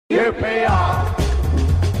QPR,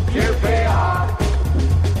 QPR,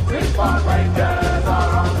 Chris Charles Rangers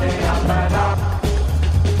are on the up and up.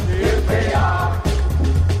 QPR,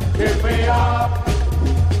 QPR,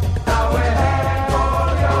 now we're heading for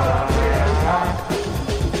European Cup.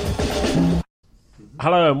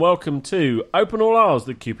 Hello and welcome to Open All Ours,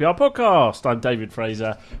 the QPR podcast. I'm David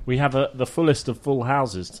Fraser. We have the fullest of full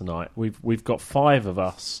houses tonight. We've got five of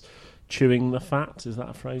us chewing the fat. Is that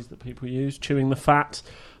a phrase that people use? Chewing the fat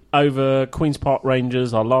over Queen's Park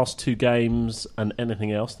Rangers, our last two games, and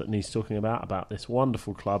anything else that needs talking about this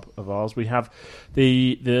wonderful club of ours. We have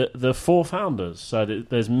the four founders. So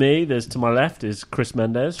there's me. There's to my left is Chris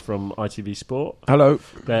Mendes from ITV Sport. Hello.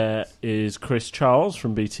 There is Chris Charles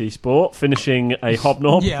from BT Sport, finishing a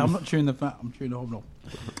hobnob. Yeah, I'm not chewing the fat. I'm chewing the hobnob.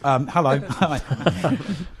 Hello.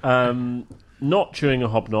 Hi. Not chewing a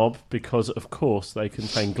hobnob because, of course, they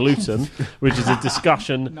contain gluten, which is a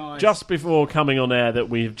discussion just before coming on air that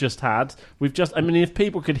we've just had. If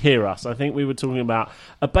people could hear us, I think we were talking about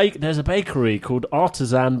there's a bakery called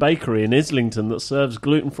Artisan Bakery in Islington that serves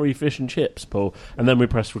gluten-free fish and chips, Paul. And then we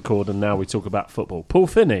press record, and now we talk about football. Paul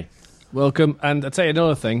Finney. Welcome, and I'll tell you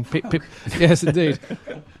another thing. Yes, indeed.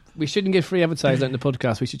 We shouldn't give free advertising on the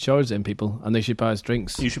podcast. We should charge them people, and they should buy us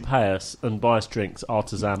drinks. You should pay us and buy us drinks,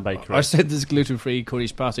 Artisan Bakery. I said there's gluten-free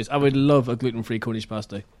Cornish pasties. I would love a gluten-free Cornish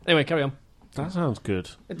pasty. Anyway, carry on. That sounds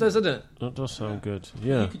good. It does, doesn't it? That does sound good,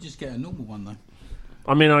 yeah. You could just get a normal one, though.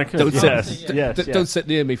 I mean, I could. Don't sit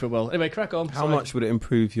near me for a while. Anyway, crack on. How much would it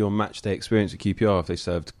improve your match day experience at QPR if they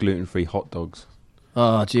served gluten-free hot dogs?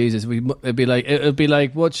 Oh, Jesus. It'd be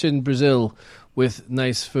like watching Brazil with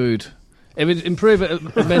nice food. It would improve it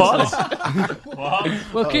immensely. What?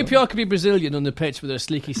 Well, QPR could be Brazilian on the pitch with their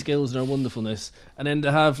sleeky skills and their wonderfulness, and then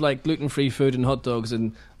to have like gluten-free food and hot dogs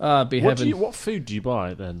and be heaven. What food do you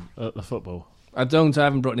buy then at the football? I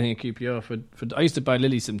haven't brought anything at QPR for. I used to buy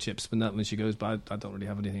Lily some chips when she goes, but I don't really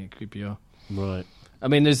have anything at QPR. Right. I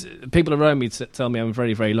mean, there's people around me tell me I'm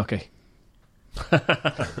very, very lucky.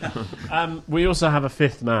 We also have a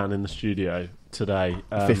fifth man in the studio today.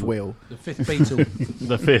 Fifth wheel. The fifth Beatle.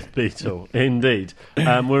 The fifth Beatle, indeed.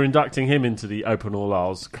 We're inducting him into the Open All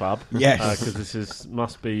Ours club. Yes. Because this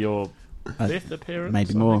must be your fifth appearance.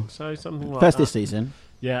 Maybe more. So something like First that. this season.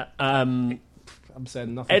 Yeah. I'm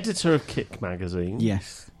saying nothing. Editor of Kick magazine.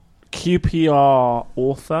 Yes. QPR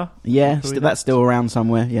author. Yeah, that's still around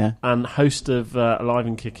somewhere, yeah. And host of Alive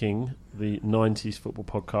and Kicking, the 90s football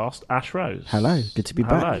podcast, Ash Rose. Hello, good to be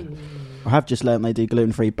back. I have just learned they do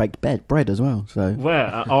gluten-free baked bread as well. So where?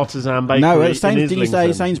 At Artisan Bakery No, in did you say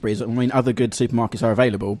Islington? Sainsbury's? I mean, other good supermarkets are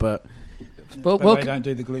available, but They don't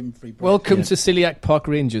do the gluten-free bread. Welcome to Celiac Park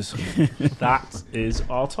Rangers. That is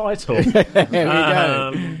our title. There we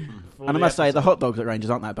go. For And I must say, the hot dogs at Rangers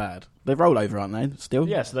aren't that bad. They roll over, aren't they, still?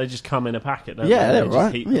 Yeah, so they just come in a packet, don't Yeah, they? they're They right.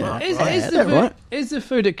 just heat them Yeah. up, Is, right? is, the they're food, right. is the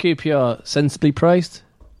food at QPR sensibly priced?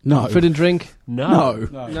 No. Food and drink? No.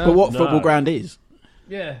 But what football ground is?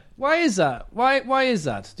 Yeah. Why is that? Why is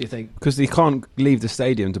that, do you think? Because you can't leave the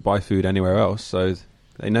stadium to buy food anywhere else, so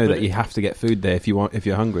they know that you have to get food there if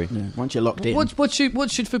you're hungry. Yeah, once you're locked in. What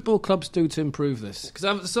should football clubs do to improve this?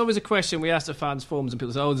 Because it's always a question we ask the fans' forums and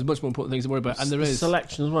people say, "Oh, there's much more important things to worry about," and there is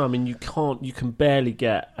selection as well. I mean, you can barely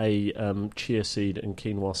get a chia seed and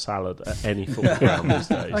quinoa salad at any football ground these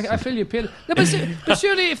days. I feel you appeal. No, but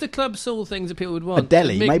surely if the club sold things that people would want, A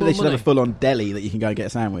deli. make Maybe more they should money. have a full-on deli that you can go and get a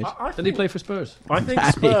sandwich. Did he play for Spurs? I think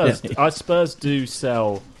Spurs do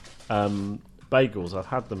sell bagels. I've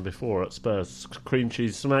had them before at Spurs. Cream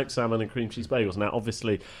cheese, smoked salmon and cream cheese bagels. Now,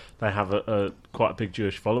 obviously, they have quite a big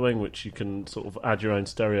Jewish following, which you can sort of add your own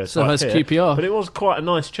stereotype So has here. QPR. But it was quite a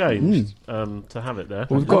nice change to have it there.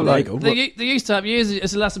 Well, we've got like They used to have years.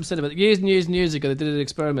 It's the last time I said about it. Years and years and years ago, they did an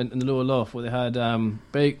experiment in the lower loft where they had not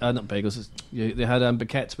bagels. They had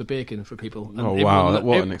baguettes with bacon for people. And oh everyone wow,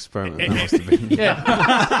 what an experiment that must have been.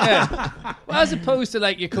 yeah. Well, as opposed to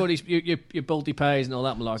like your Cornish, your Balti pies and all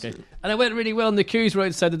that malarkey. And it went really well, and the queues were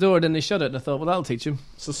outside the door, and then they shut it. And I thought, well, that'll teach them.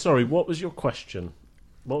 So, sorry, what was your question?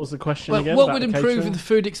 What was the question Well, again? what about would the improve catering? the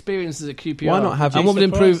food experiences at QPR? Why not have and what would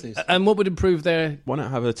improve? prices? And what would improve their? Why not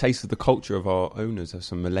have a taste of the culture of our owners? Have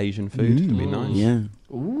some Malaysian food. It'd be nice. Yeah.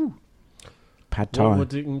 Ooh. Pad What Thai.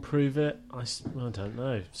 would it improve it? I don't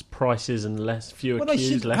know. It's prices and fewer Well, they queues,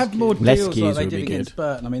 should less have queues. more Less deals queues like they would did be against good.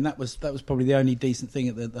 Burton. I mean, that was probably the only decent thing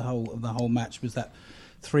at the whole match was that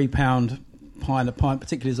 £3 pie and a pint.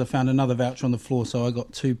 Particularly as I found another voucher on the floor, so I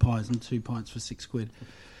got 2 pies and 2 pints for £6.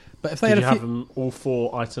 But if they Did had you a have few, them all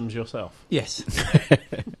 4 items yourself? yes,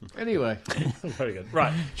 Anyway, Very good.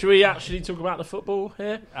 Right, should we actually talk about the football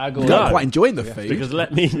here? I'll go I'm No. quite enjoying the food. Because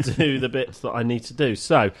let me do the bits that I need to do.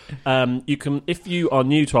 So, you can, if you are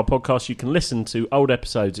new to our podcast, you can listen to old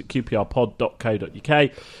episodes at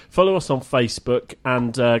qprpod.co.uk. Follow us on Facebook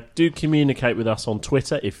and do communicate with us on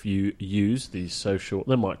Twitter if you use the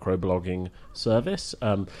microblogging service.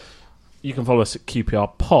 You can follow us at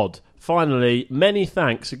QPR Pod. Finally, many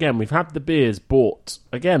thanks again. We've had the beers bought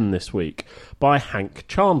again this week by Hank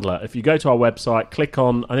Chandler. If you go to our website, click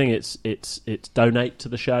on, I think it's donate to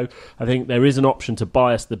the show. I think there is an option to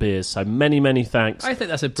buy us the beers. So many thanks. I think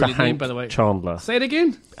that's a to brilliant name, Hank by the way. Chandler. Say it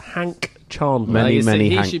again. Hank Chandler. Many, You see, many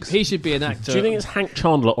he Hanks. should, he should be an actor. Do you think it's Hank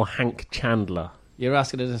Chandler or Hank Chandler? You're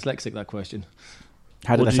asking a dyslexic that question.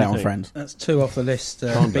 How did What I do say you on think? Friends? That's 2 off the list.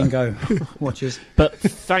 Bingo watchers. But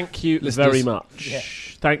thank you Listeners. very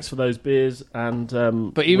much. Thanks for those beers. And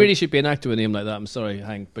But he really should be an actor with a name like that. I'm sorry,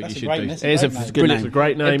 Hank, but That's you a should great- be. that's It a is a great name. Good brilliant. it's a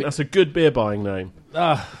great name. It- That's a good beer buying name.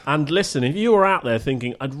 And listen, if you were out there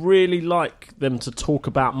thinking, I'd really like them to talk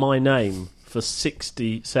about my name for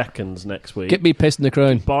 60 seconds next week, Get me pissed in the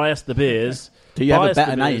crown. buy us the beers. Do you have Buy a us the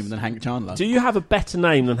better beers. name than Hank Chandler? Do you have a better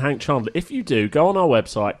name than Hank Chandler? If you do, go on our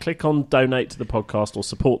website, click on donate to the podcast or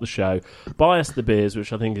support the show, buy us the beers,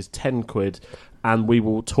 which I think is £10, and we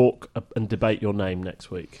will talk and debate your name next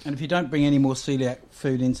week. And if you don't bring any more celiac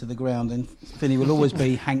food into the ground, then Finney will always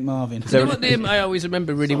be Hank Marvin. Do you know what name I always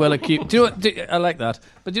remember really well at QPR? Do you know what, I like that.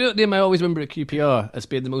 But do you know what name I always remember at QPR as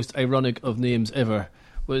being the most ironic of names ever?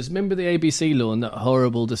 Was, remember the ABC loan, that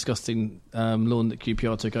horrible, disgusting loan that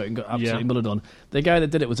QPR took out and got absolutely mullered on? The guy that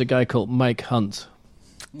did it was a guy called Mike Hunt.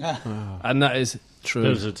 And that is true.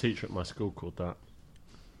 There was a teacher at my school called that.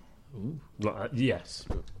 Yes.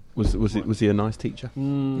 Was he a nice teacher?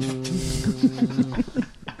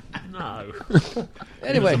 No.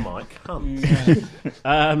 Anyway. He was a Mike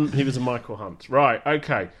Hunt. He was a Michael Hunt. Right,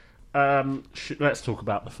 okay. Let's talk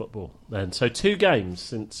about the football then. So 2 games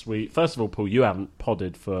since we... First of all, Paul, you haven't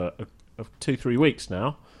podded for 2-3 weeks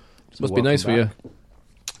now. So Must be nice for welcome you. back.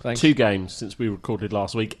 Thanks. 2 games since we recorded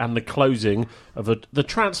last week, and the closing of the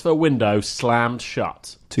transfer window slammed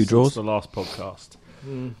shut. 2 draws. Since the last podcast.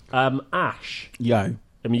 Ash, Yo.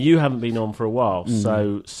 I mean, you haven't been on for a while,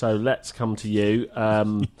 so let's come to you.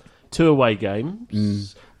 2 away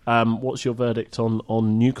games. What's your verdict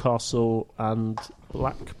on Newcastle and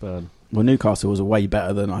Blackburn? Well, Newcastle was way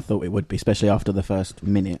better than I thought it would be, especially after the first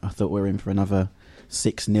minute. I thought we were in for another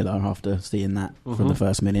 6-0 after seeing that from the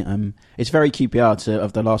first minute. It's very QPR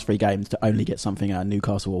of the last 3 games to only get something out of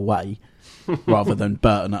Newcastle away rather than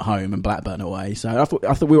Burton at home and Blackburn away. So I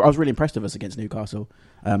was really impressed with us against Newcastle.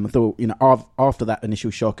 I thought, after that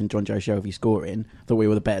initial shock and John Joe Shelby scoring, I thought we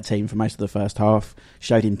were the better team for most of the first half.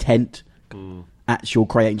 Showed intent, actual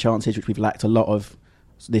creating chances, which we've lacked a lot of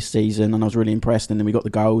this season, and I was really impressed. And then we got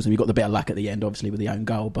the goals, and we got the bit of luck at the end, obviously with the own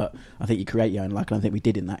goal. But I think you create your own luck, and I think we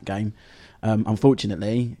did in that game.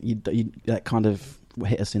 Unfortunately, that kind of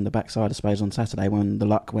hit us in the backside, I suppose, on Saturday when the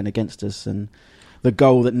luck went against us, and the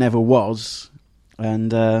goal that never was.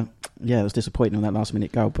 And it was disappointing on that last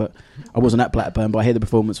minute goal. But I wasn't at Blackburn, but I hear the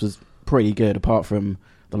performance was pretty good, apart from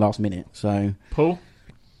the last minute. So, Paul?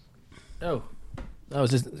 Oh, that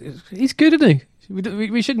was just, he's good, isn't he?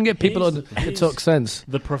 We shouldn't get people on to talk sense.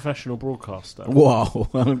 The professional broadcaster. whoa,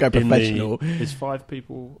 I'm going professional. Is 5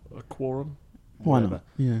 people a quorum? Why Whatever. not?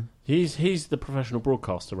 Yeah. He's the professional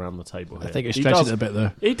broadcaster around the table here. I think you're He stretching does- it a bit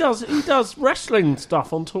there. He does wrestling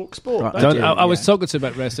stuff on Talk Sport. Right, don't you? I was yeah. talking to you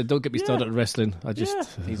about wrestling. Don't get me started on wrestling. I just...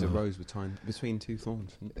 He's a rose between 2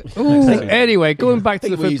 thorns. Ooh, anyway, going back to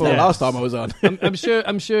the we used football. that last time I was on.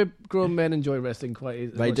 I'm sure grown men enjoy wrestling quite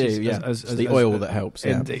as They much do, as, yeah. as It's the oil that helps.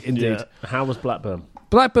 Yeah. Indeed. Yeah. How was Blackburn?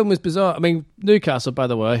 Blackburn was bizarre. I mean, Newcastle, by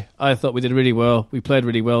the way, I thought we did really well. We played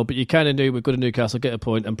really well, but you kind of knew we'd go to Newcastle, get a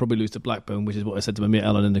point, and probably lose to Blackburn, which is what I said to my mate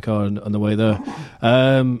Alan in the car on the way there.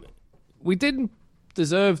 We didn't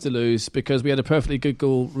deserve to lose because we had a perfectly good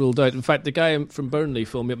goal ruled out. In fact, the guy from Burnley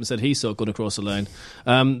phoned me up and said he saw it going across the line.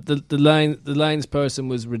 The lines person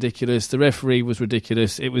was ridiculous. The referee was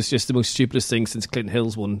ridiculous. It was just the most stupidest thing since Clinton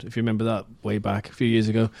Hills won, if you remember that way back a few years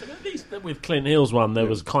ago. But at least with Clint Hill's one, there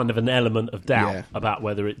was kind of an element of doubt Yeah. about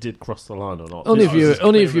whether it did cross the line or not. Only This if you was as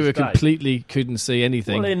only clear if you as were day. completely couldn't see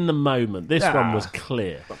anything. Well, in the moment, this one was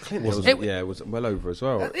clear. Clint Hills, It- it was well over as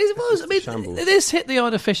well. It was. I mean, Shambles. this hit the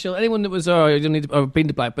artificial. Anyone that was been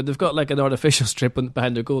to Blackburn, they've got like an artificial strip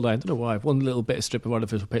behind their goal line. I don't know why. One little bit of strip of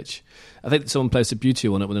artificial pitch. I think someone placed a beauty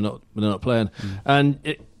on it when they're not playing, and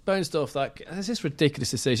it bounced off that. It's just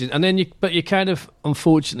ridiculous decision. And then you kind of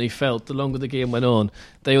unfortunately felt the longer the game went on,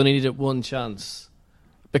 they only needed one chance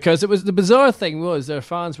Because it was the bizarre thing was their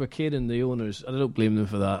fans were caning the owners, and I don't blame them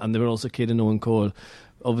for that, and they were also caning Owen Cole,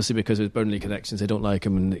 obviously because of his Burnley connections. They don't like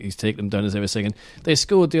him, and he's taking them down as they were singing. They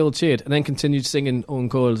scored the old cheat and then continued singing Owen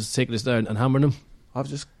Cole's taking us down and hammering him. I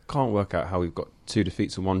just can't work out how we've got 2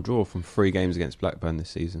 defeats and 1 draw from 3 games against Blackburn this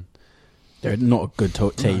season. They're not a good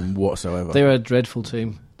team whatsoever. They're a dreadful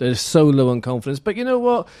team. They're so low on confidence. But you know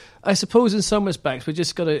what? I suppose in some respects we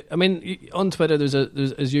just got to... I mean, on Twitter there's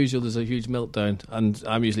as usual there's a huge meltdown, and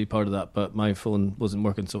I'm usually part of that, but my phone wasn't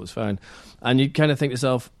working, so it was fine. And you kind of think to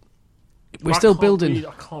yourself, we're still building.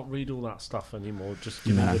 I can't read all that stuff anymore. Just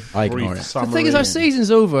I ignore it. The thing is, our season's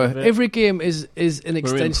over. Every game is an extension.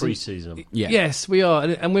 We're in pre-season. Yeah. Yes, we are,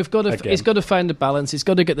 and we've got to. Again. He's got to find a balance. He's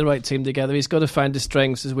got to get the right team together. He's got to find his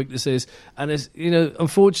strengths, his weaknesses, and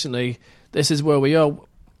unfortunately, this is where we are.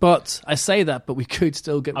 But I say that, but we could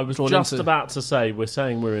still get. I was drawn just into... about to say we're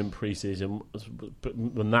saying we're in pre-season, but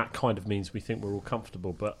and that kind of means we think we're all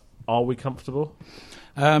comfortable. But are we comfortable?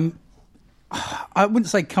 I wouldn't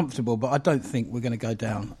say comfortable, but I don't think we're going to go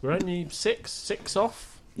down. We're only six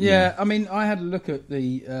off. Yeah, I mean, I had a look at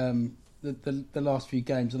the last few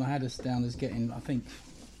games, and I had us down as getting, I think,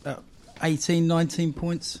 18, 19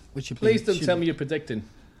 points. Which Please don't tell me you're predicting.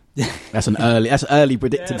 That's early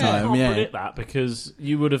predictor time. I can't Yeah, predict that because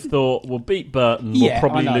you would have thought we'll beat Burton, Yeah, we'll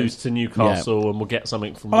probably I know. lose to Newcastle, and we'll get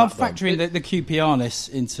something from. Well, I'm Blackburn. factoring the QPR-ness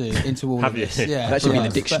into all Have of you? this. Yeah, that should be in the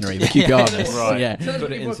but- dictionary. The QPR. Right. Yeah. Tell us Put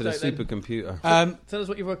what it you've into the worked out, then. supercomputer. Tell us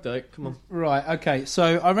what you've worked out. Come on. Right. Okay.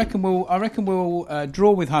 So I reckon we'll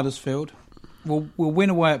draw with Huddersfield. We'll win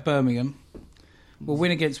away at Birmingham. We'll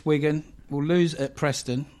win against Wigan. We'll lose at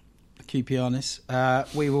Preston. QPR-ness.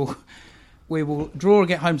 We will draw and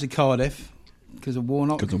get home to Cardiff because of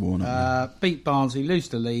Warnock. Beat Barnsley, lose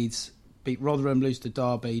to Leeds. Beat Rotherham, lose to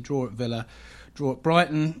Derby. Draw at Villa. Draw at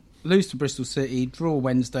Brighton. Lose to Bristol City. Draw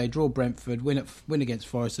Wednesday. Draw Brentford. Win against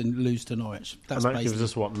Forest and lose to Norwich. That's And that basically.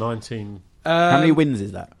 gives us 19. How many wins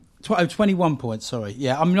is that? 21 points, sorry.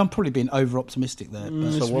 Yeah, I mean, I'm probably being over-optimistic there.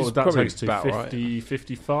 But So what would that probably take us to? about 50,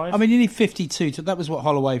 55? I mean, you need 52. That was what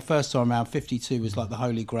Holloway first time around. 52 was like the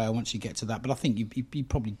holy grail once you get to that. But I think you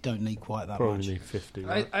probably don't need quite that probably much. need 50.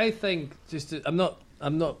 Right? I think I'm not.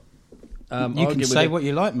 You arguing can with say it. what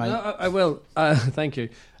you like, mate. No, I will. Thank you.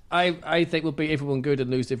 I think we'll beat everyone good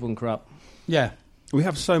and lose everyone crap. Yeah. We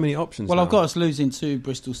have so many options. Well, now. I've got us losing to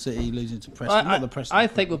Bristol City, losing to Preston. Not the Preston. I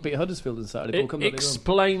think we'll beat Huddersfield on Saturday. But we'll come back later on.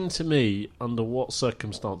 Explain to me under what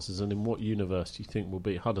circumstances and in what universe you think we'll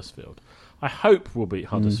beat Huddersfield. I hope we'll beat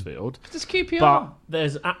Huddersfield, Just QPR. but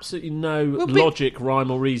there's absolutely no logic, rhyme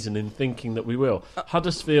or reason in thinking that we will.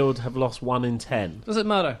 Huddersfield have lost 1 in 10 Does it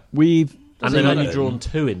matter? and they've matter. only drawn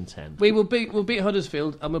 2 in 10. We'll beat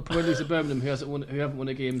Huddersfield and we'll probably lose to Birmingham, who haven't won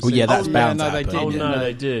a game. Well, yeah, since. that's bound no, to they happen. did. Oh didn't no, they?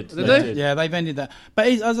 they did. Did they? Yeah, they've ended that. But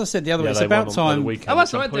as I said the other way, Yeah, it's they about won on the time. weekend. Oh,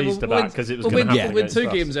 that's which right. I'm Then pleased we'll about win, because it was we'll going win, to happen we'll win 2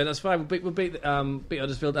 against games us. then. That's fine. We'll beat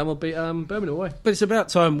Huddersfield and we'll beat Birmingham away. But it's about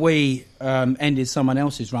time we ended someone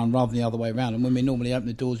else's run rather than the other way around. And when we normally open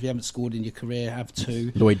the doors, if you haven't scored in your career, have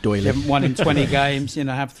 2. Lloyd Doyley. You haven't won in 20 games,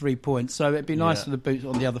 have 3 points. So it'd be nice Yeah. for the boots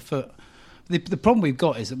on the other foot. The problem we've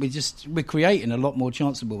got is that we're creating a lot more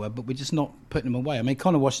chances, but we're just not putting them away. I mean,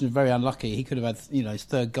 Connor Washington's very unlucky. He could have had his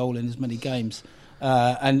 3rd goal in as many games,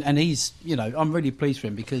 and he's I'm really pleased for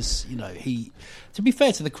him because he. To be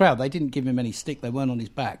fair to the crowd, they didn't give him any stick. They weren't on his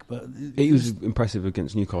back, but He was impressive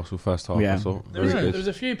against Newcastle first half. Yeah. I thought very good. There's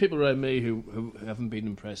a few people around me who haven't been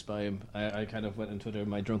impressed by him. I kind of went on Twitter in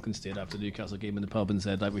my drunken state after the Newcastle game in the pub and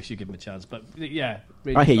said, we should give him a chance. But yeah,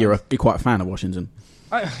 really I hear you're fans. you're quite a fan of Washington.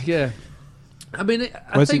 Yeah. I mean,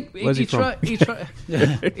 I Where's think he from?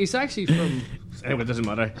 He's actually from. Anyway, it doesn't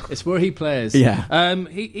matter. It's where he plays. Yeah.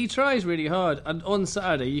 He tries really hard, and on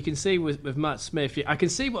Saturday you can see with Matt Smith. I can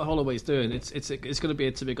see what Holloway's doing. It's going to be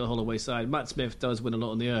a typical Holloway side. Matt Smith does win a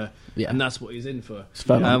lot on the air, and that's what he's in for. It's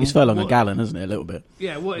Furlong and what- Gallen, isn't it? A little bit.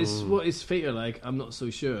 Yeah, what his feet are like, I'm not so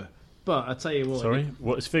sure. But I tell you what. Sorry,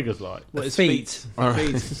 what his figures like? What his feet.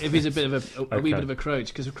 feet. If he's a bit of a wee Okay. bit of a crouch,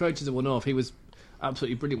 because if Crouch is a one-off, he was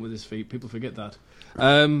absolutely brilliant with his feet. People forget that.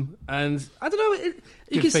 And I don't know. You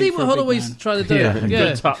Good can feet see for what a big Holloway's man. trying to do. Yeah, Yeah.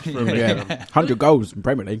 good touch from him. Yeah. 100 goals in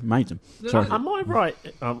Premier League. Amazing. Sorry. Am I right?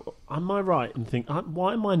 Am I right in thinking?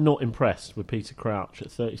 Why am I not impressed with Peter Crouch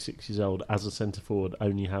at 36 years old as a centre forward,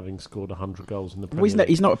 only having scored 100 goals in the Premier League?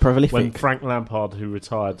 He's not prolific. When Frank Lampard, who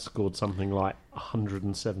retired, scored something like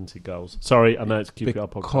 170 goals. Sorry, I know it's QPR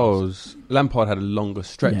podcast. Because Lampard had a longer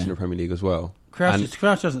stretch Yeah. in the Premier League as well.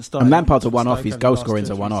 Crouch doesn't start. And Lampard's a one-off. Stoke His over goal the last scoring's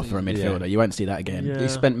 2 a or 3 one-off for a seasons. midfielder. You won't see that again. Yeah. He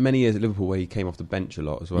spent many years at Liverpool where he came off the bench a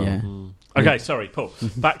lot as well. Yeah. Okay, sorry, Paul.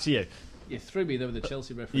 Back to you. You threw me there with the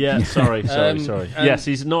Chelsea reference. Yeah, sorry. Um, Yes,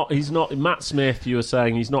 he's not. Matt Smith. You were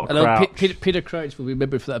saying he's not Hello, Crouch. Peter Crouch will be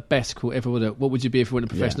remembered for that best quote ever. What would you be if you weren't a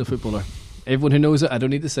professional footballer? Everyone who knows it, I don't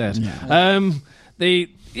need to say it.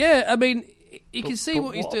 Yeah. I mean, you can see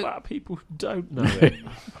what he's doing. What about people who don't know it?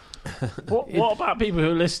 What about people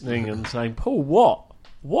who are listening and saying, Paul, what?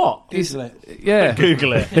 Google it. Yeah.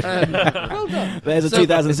 Google it. Well done. There's a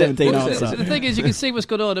 2017 answer. So the thing is, you can see what's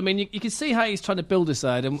going on. I mean, you can see how he's trying to build this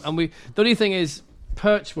side, and the only thing is,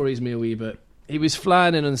 Perch worries me a wee bit. He was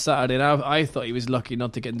flying in on Saturday, and I thought he was lucky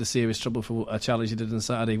not to get into serious trouble for a challenge he did on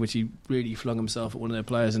Saturday, which he really flung himself at one of their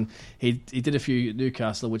players, and he did a few at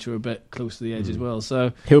Newcastle, which were a bit close to the edge as well.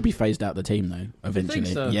 So He'll be phased out the team though eventually. You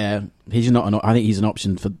think so? Yeah, he's not. I think he's an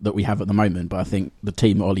option that we have at the moment, but I think the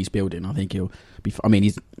team that Ollie's building, I think he'll be. I mean,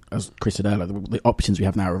 he's, as Chris said earlier, the options we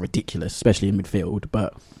have now are ridiculous, especially in midfield.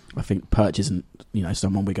 But I think Perch isn't,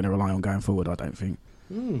 someone we're going to rely on going forward. I don't think.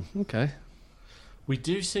 Okay. We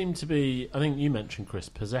do seem to be. I think you mentioned, Chris,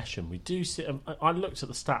 possession. We do see. I looked at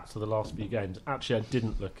the stats of the last few games. Actually, I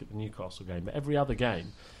didn't look at the Newcastle game, but every other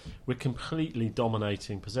game, we're completely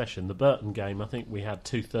dominating possession. The Burton game, I think we had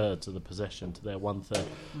 2/3 of the possession to their 1/3.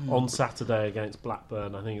 On Saturday against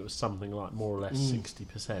Blackburn, I think it was something like more or less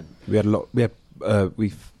 60%. We had a lot.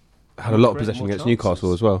 We've had a lot of possession against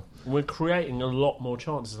Newcastle as well. We're creating a lot more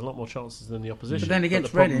chances than the opposition. But then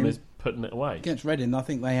against the problem Reading, is putting it away. Against Reading, I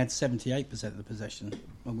think they had 78% of the possession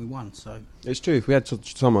when we won. So It's true. If we had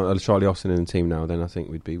someone like Charlie Austin in the team now, then I think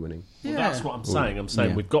we'd be winning. Well, that's what I'm saying. I'm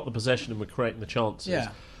saying Yeah. we've got the possession and we're creating the chances. Yeah.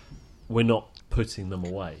 We're not putting them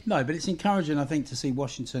away. No, but it's encouraging, I think, to see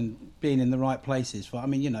Washington being in the right places.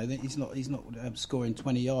 He's not scoring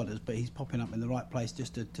 20-yarders, but he's popping up in the right place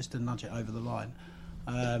just to nudge it over the line.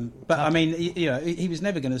 But I mean, he was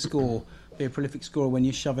never going to be a prolific scorer when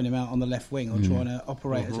you're shoving him out on the left wing or trying to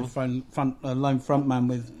operate as a lone front man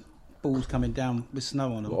with balls coming down with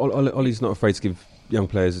snow on them. Ollie's not afraid to give young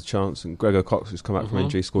players a chance, and Gregor Cox, who's come back from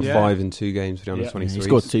injury, scored 5 in 2 games for the under 23s. He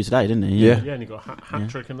scored 2 today, didn't he? Yeah. Yeah, and he got a hat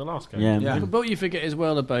trick in the last game. Yeah. But what you forget as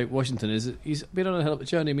well about Washington is that he's been on a hell of a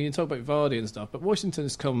journey. I mean, you talk about Vardy and stuff, but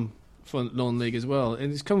Washington's come from non-league as well,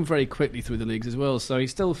 and he's come very quickly through the leagues as well, so he's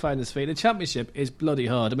still found his feet. The Championship is bloody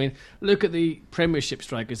hard. I mean, look at the Premiership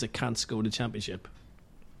strikers that can't score in the Championship.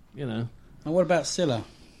 And what about Silla?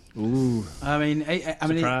 Ooh.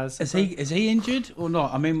 Surprise. Is he injured or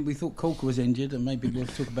not? I mean, we thought Corker was injured, and maybe we'll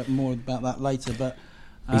talk more about that later. But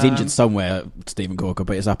He's injured somewhere, Stephen Corker,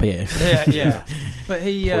 but it's up here. Yeah. But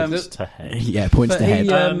he Points to head. Yeah, points to head.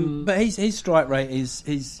 But his strike rate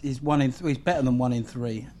is 1 in 3. He's better than 1 in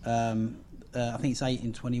 3. I think it's 8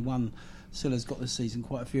 in 21. Silla's got this season,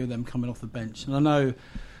 quite a few of them coming off the bench. And I know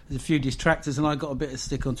there's a few detractors, and I got a bit of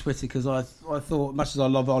stick on Twitter because I thought, much as I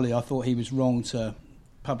love Ollie, I thought he was wrong to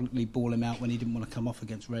publicly ball him out when he didn't want to come off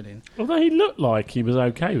against Reading. Although he looked like he was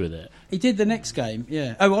okay with it. He did the next game,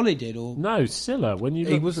 yeah. Oh, Ollie did, or No, Silla. When you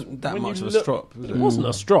He looked- wasn't that when much you of a looked- strop, was it? It wasn't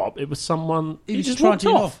a strop. It was someone. he was just trying walked to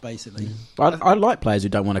off. off, basically. I like players who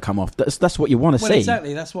don't want to come off. That's what you want to Well, see.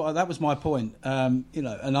 exactly. That was my point. And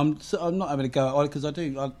I'm not having a go at Ollie because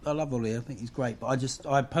I love Ollie. I think he's great, but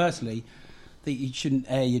I personally think you shouldn't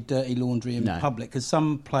air your dirty laundry in public because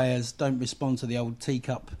some players don't respond to the old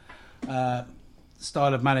teacup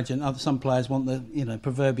style of managing. Some players want the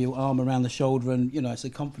proverbial arm around the shoulder, and it's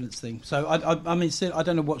a confidence thing. So I mean, I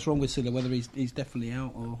don't know what's wrong with Silla, whether he's definitely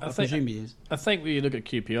out or I presume he is. I think when you look at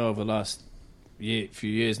QPR over the last few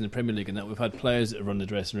years in the Premier League and that, we've had players that run the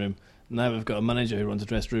dressing room. Now we've got a manager who runs the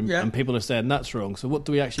dressing room, and people are saying that's wrong. So what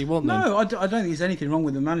do we actually want then? No, I don't think there's anything wrong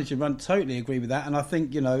with the manager. I totally agree with that, and I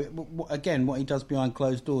think again, what he does behind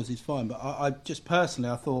closed doors is fine. But I just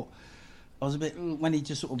personally, I thought I was a bit when he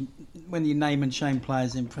just when you name and shame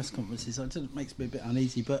players in press conferences, it makes me a bit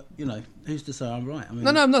uneasy. But who's to say I'm right? I mean,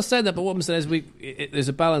 No, I'm not saying that. But what I'm saying is there's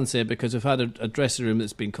a balance here because we've had a dressing room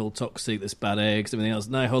that's been called toxic, that's bad eggs, everything else.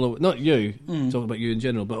 Now Holloway, not you, talking about you in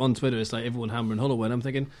general, but on Twitter it's like everyone hammering Holloway, and I'm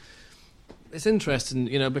thinking. It's interesting,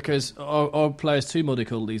 because our players too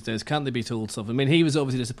mollycoddled these days. Can't they be told stuff? I mean, he was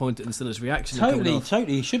obviously disappointed in Silla's reaction. Totally.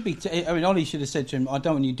 He should be. Ollie should have said to him, "I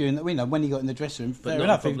don't want you doing that." When he got in the dressing room, fair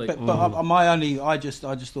enough. I just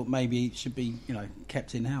thought maybe it should be,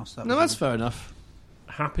 kept in house. That's fair enough.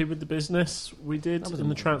 Happy with the business we did in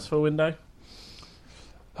the transfer window?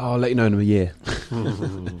 I'll let you know in a year.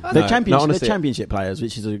 The championship players,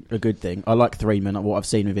 which is a good thing. I like Threeman. What I've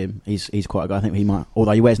seen with him, he's quite a guy. I think he might,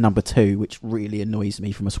 although he wears number 2, which really annoys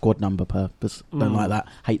me from a squad number purpose. Don't like that.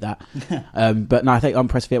 Hate that. But no, I think I'm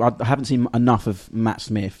impressed with him. I haven't seen enough of Matt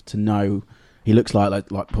Smith to know he looks like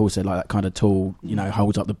Paul said, like that kind of tall,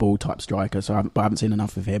 holds up the ball type striker. So but I haven't seen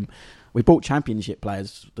enough of him. We bought Championship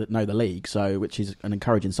players that know the league, which is an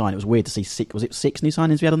encouraging sign. It was weird to see 6 new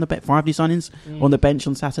signings we had on the 5 new signings on the bench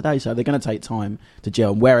on Saturday. So they're going to take time to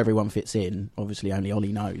gel. And where everyone fits in, obviously only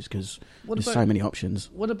Ollie knows because there's so many options.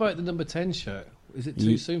 What about the number 10 shirt? Is it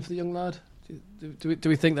too soon for the young lad? Do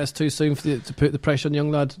we think that's too soon to put the pressure on the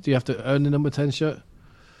young lad? Do you have to earn the number 10 shirt?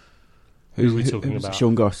 Who are we talking about?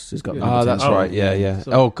 Sean Goss has got. Ah, that's right. Yeah.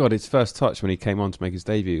 So- Oh God, his first touch when he came on to make his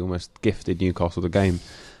debut almost gifted Newcastle the game.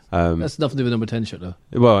 That's nothing to do with number 10 shirt, though.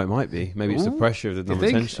 Well, it might be. Maybe it's the pressure of the number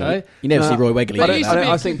 10 shirt. You never see Roy Wegley. But I it don't- used to be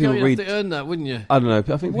I think people you'd read- have to earn that, wouldn't you? I don't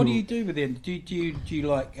know. I think What do people- you do with it? Do you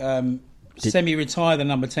like semi-retire the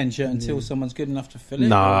number 10 shirt until someone's good enough to fill it?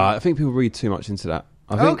 Nah, I think people read too much into that.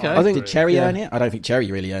 Okay. I think Did Cherry earn it? I don't think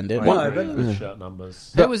Cherry really earned it. I Well, agree but- with shirt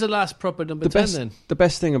numbers. Who was the last proper number 10 then? the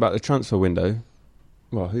best thing about the transfer window.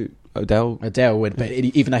 Well, who? Adele. Adele would, but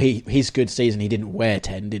even though his good season, he didn't wear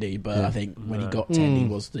 10, did he? But I think when he got 10, he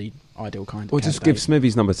was the ideal kind of Or just give candidate.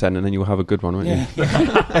 Smithy's number 10 and then you'll have a good one, won't you?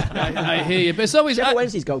 I hear you, but it's always... Sheffield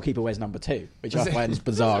Wednesday's goalkeeper wears number 2, which I find is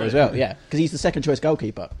bizarre as well. Yeah, because he's the second choice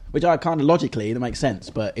goalkeeper, which I kind of logically that makes sense,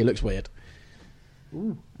 but it looks weird.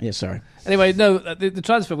 Yeah, sorry. Anyway, no, the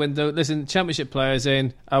transfer window, listen, Championship players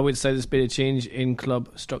in, I would say there's been a change in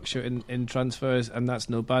club structure in transfers, and that's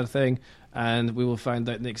no bad thing, and we will find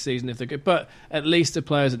out next season if they're good. But at least the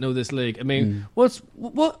players that know this league. I mean, what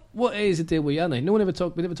is the deal with Yanni? We never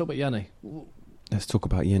talk about Yanni. Let's talk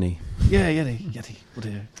about Yenny. Yeah, Yanni. What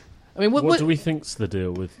do you... I mean, What do we think's the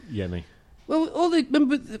deal with Yenny? Well,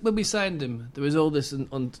 remember when we signed him, there was all this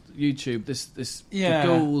on YouTube, this Yeah. the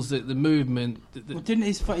goals, the movement. Well, didn't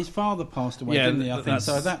his father passed away? Yeah, Didn't he? I think that's-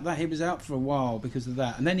 so. That he was out for a while because of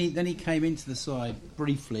that, and then he came into the side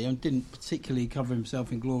briefly and didn't particularly cover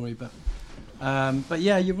himself in glory. But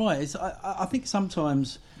yeah, you're right. I think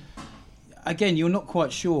sometimes, again, you're not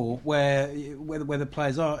quite sure whether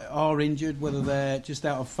players are injured, whether they're just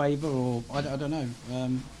out of favour, or I don't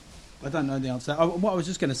know. I don't know the answer. What I was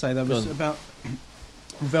just going to say though was about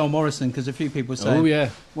Vel Morrison, because a few people say, Oh yeah,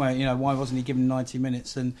 well, why wasn't he given 90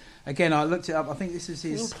 minutes? And again, I looked it up. I think this is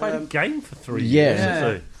He's his played a game for 3 yeah. years,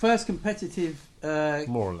 hasn't he? first competitive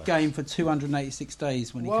More or less. game for 286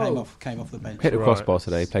 days when he Whoa. came off the bench. Hit the Right. crossbar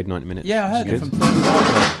today, played 90 minutes. Yeah, I heard it Good. from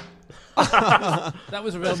third. that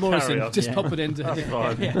was Real Morrison on. just Yeah. popping into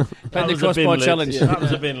Fine. Yeah. That playing the was a bin crossbar lid. challenge. That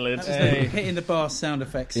was a bin lid. Hey. Hitting the bar sound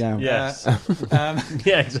effects. Yeah. Yes.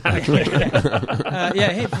 Yeah, Exactly.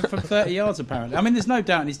 hit from 30 yards apparently. I mean, there's no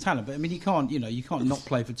doubt in his talent, but I mean, you can't not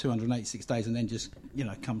play for 286 days and then just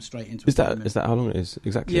come straight into. Is that how long it is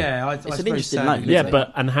exactly? Yeah, an very interesting sad. note. Yeah,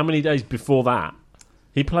 and how many days before that?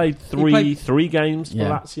 He played three games for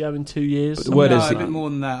Yeah. Lazio in 2 years. But the word no, is a bit more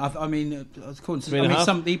than that. I mean, according to, Three and a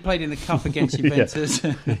half? he played in the cup against Juventus.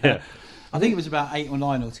 Yeah. I think it was about 8 or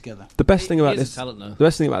 9 altogether. The best thing about He is this, a talent, though. the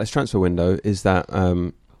best thing about this transfer window is that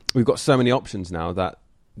we've got so many options now that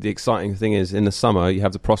the exciting thing is in the summer you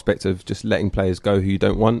have the prospect of just letting players go who you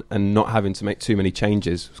don't want and not having to make too many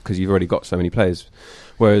changes because you've already got so many players.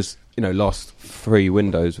 Whereas last 3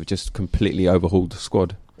 windows we've just completely overhauled the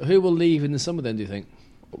squad. Who will leave in the summer then? Do you think?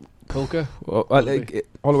 Colker? Well,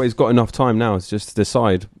 Holloway's got enough time now to just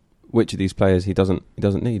decide which of these players he doesn't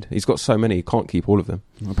need. He's got so many, he can't keep all of them.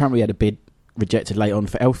 Well, apparently, we had a bid rejected late on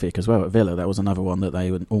for Elphick as well at Villa. That was another one that they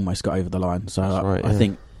almost got over the line. So That's right, I yeah.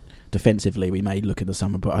 think defensively we may look in the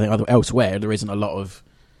summer, but I think elsewhere there isn't a lot of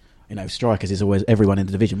strikers. Is always everyone in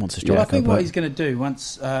the division wants a striker. Well, I think but what he's going to do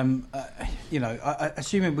once,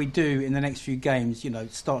 assuming we do in the next few games,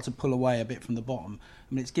 start to pull away a bit from the bottom.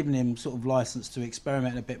 I mean, it's given him sort of license to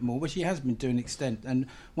experiment a bit more, which he has been doing extent. And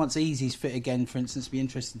once Easy's fit again, for instance, it'd be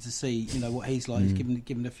interesting to see, what he's like. He's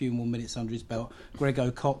given a few more minutes under his belt.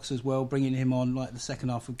 Grego Cox as well, bringing him on like the second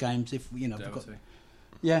half of games. If we've got,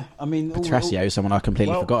 yeah, I mean, Petrasio is someone I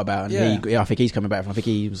completely forgot about, and I think he's coming back. I think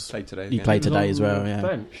he Played today He again. played today as well. Yeah.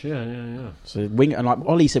 Bench. Yeah. So and like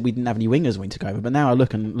Ollie said, we didn't have any wingers when we took over, but now I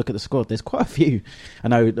look at the squad. There's quite a few. I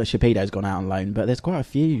know Shapido's gone out on loan, but there's quite a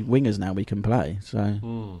few wingers now we can play.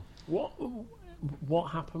 So What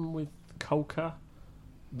happened with Colker?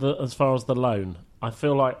 As far as the loan, I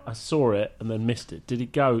feel like I saw it and then missed it. Did he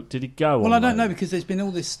go? Well, on I don't know loan? because there's been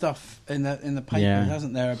all this stuff in the papers, Yeah.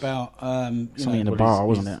 hasn't there, about something in a well, bar,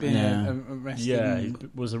 he's wasn't it? being Yeah. arrested. Yeah, and- he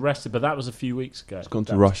was arrested, but that was a few weeks ago. He's gone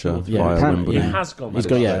to That was Russia towards- Yeah, via apparently, Wimbledon. He has gone. He's to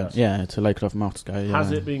got Russia. to Local Moscow. Yeah.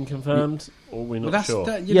 Has it been confirmed, or we're not sure?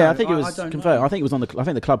 I think it was don't confirmed. know. I think it was on the. I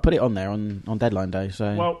think the club put it on there on deadline day.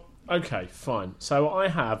 So Well, okay, fine. So I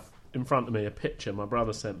have in front of me a picture my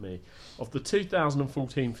brother sent me of the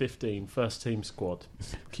 2014-15 first team squad,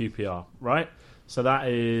 QPR, right? So that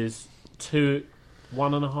is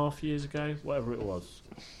 1.5 years ago, whatever it was.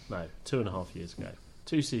 No, 2.5 years ago.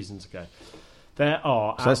 2 seasons ago. There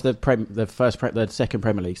are... So that's the second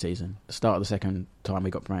Premier League season. The start of the second time we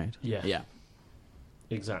got promoted. Yeah.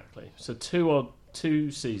 Exactly. So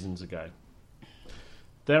 2 seasons ago.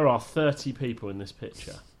 There are 30 people in this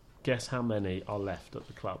picture. Guess how many are left at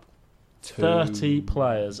the club? 30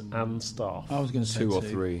 players and staff. I was going to say 2 or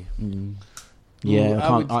 3.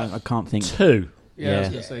 Yeah, I can't think. 2. Yeah, I was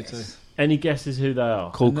going to say 2. Any guesses who they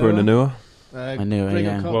are? Kulka and Anua? I knew it,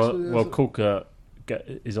 yeah. Well, Kulka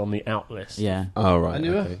is on the out list. Yeah. Oh, right.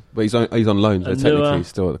 Anua? Okay. But he's on loan, so Anua. technically he's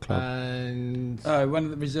still at the club. And one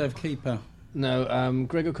of the reserve keeper. no,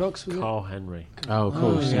 Gregor Cox, was it? Carl Henry. Oh, of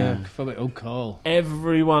course, yeah. Carl.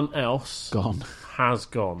 Everyone else Gone. has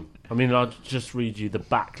gone. I mean, I'll just read you the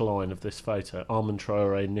back line of this photo. Armand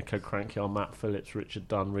Traore, Nico Crankier, Matt Phillips, Richard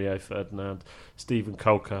Dunn, Rio Ferdinand, Stephen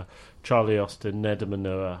Kolka, Charlie Austin, Neda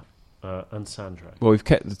Manua, and Sandro. Well, we've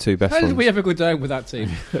kept the 2 best How ones. did we ever go down with that team?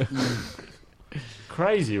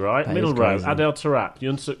 Crazy, right? That Middle is row, crazy. Adel Tarap,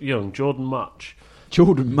 Yunsuk Young, Jordan Much,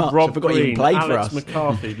 Jordan Much. I Rob forgot he Green, even played for Alex us.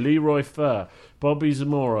 McCarthy, Leroy Furr, Bobby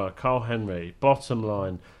Zamora, Carl Henry, bottom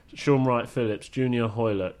line, Sean Wright Phillips, Junior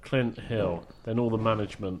Hoylett, Clint Hill, then all the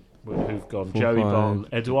management who've gone, 4, Joey 5, Bond,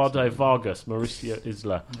 Eduardo Vargas, Mauricio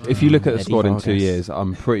Isla. If you look at the Eddie squad in Vargas. 2 years,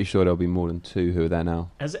 I'm pretty sure there'll be more than 2 who are there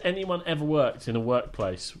now. Has anyone ever worked in a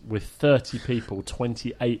workplace with 30 people,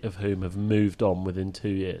 28 of whom have moved on within 2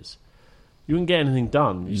 years? You wouldn't get anything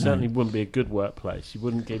done. You certainly wouldn't be a good workplace. You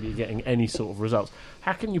wouldn't be getting any sort of results.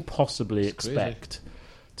 How can you possibly expect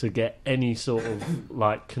to get any sort of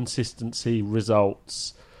like consistency,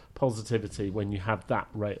 results, positivity when you have that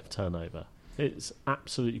rate of turnover? It's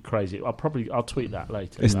absolutely crazy. I'll tweet that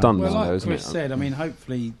later. It's done Well, now, like though, isn't Chris it? said, I mean,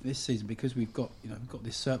 hopefully this season, because we've got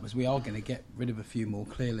this surplus, we are going to get rid of a few more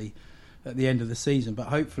clearly at the end of the season. But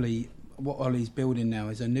hopefully, what Ollie's building now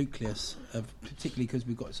is a nucleus of, particularly because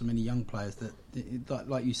we've got so many young players that,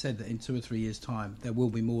 like you said, that in 2 or 3 years' time there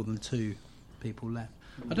will be more than 2 people left.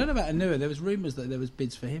 I don't know about Anua. There was rumours that there was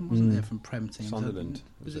bids for him, wasn't there, from Prem teams? Sunderland.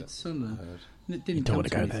 Was it Sunderland? I heard. And it didn't don't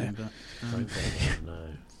come wanna to go anything, but, No.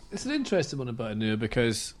 It's an interesting one about Anua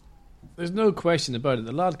because there's no question about it.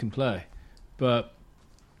 The lad can play, but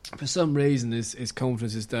for some reason his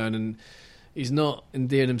confidence is down and he's not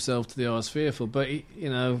endeared himself to the Ars faithful. But he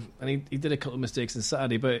did a couple of mistakes on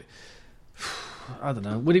Saturday. But I don't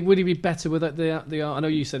know. Would he be better without the? I know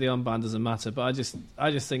you said the armband doesn't matter, but I just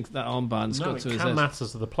think that armband's No, got it to his can head. matter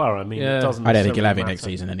to the player. I mean, Yeah. it doesn't. I don't think he'll necessarily have it matter. next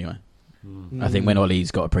season anyway. I think when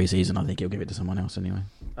Ollie's got a pre-season, I think he'll give it to someone else anyway.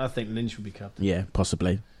 I think Lynch would be captain. Yeah,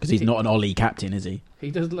 possibly. Because he's not an Ollie captain, is he?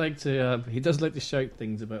 He does like to shout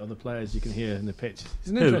things about other players you can hear in the pitch.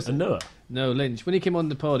 He's an Who? interesting. Anua? No, Lynch. When he came on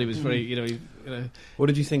the pod, he was very, What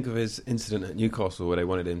did you think of his incident at Newcastle where they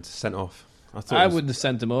wanted him to sent off? I wouldn't have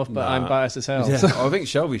sent him off, but Nah. I'm biased as hell. Yeah, So- I think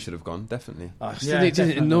Shelby should have gone, definitely. Oh, Yeah, it just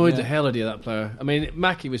definitely, annoyed the yeah. hell out of that player. I mean,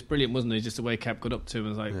 Mackie was brilliant, wasn't he? Just the way Cap got up to him and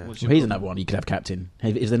was like, Yeah. what's Well, your he's problem? another one you could have captain.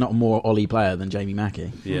 Is there not a more Ollie player than Jamie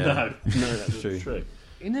Mackie? Yeah. No, that's True. true.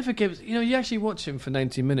 He never gives. You actually watch him for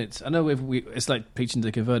 90 minutes. I know it's like preaching to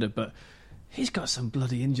the converted, but he's got some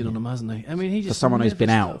bloody engine on him, hasn't he? I mean, he just For someone who's never been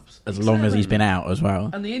out stops. as long as he's Exactly. been out as well.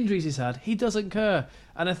 And the injuries he's had, he doesn't care.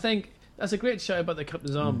 And I think that's a great shout about the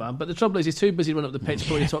captain's armband. But the trouble is, he's too busy running up the pitch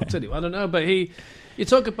before he talks to him. I don't know, but you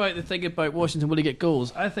talk about the thing about Washington, will he get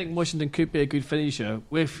goals? I think Washington could be a good finisher,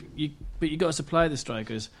 but you got to supply the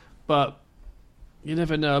strikers. But you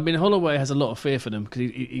never know. I mean, Holloway has a lot of faith in him because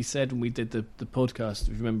he said when we did the podcast,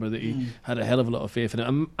 remember, that he had a hell of a lot of faith in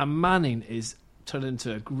him. And Manning is turned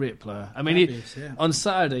into a great player. I mean, Obvious, yeah. on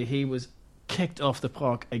Saturday he was kicked off the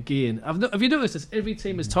park again. Have you noticed this? Every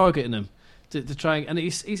team is targeting him to try and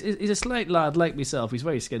he's a slight lad like myself. He's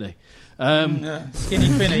very skinny. Skinny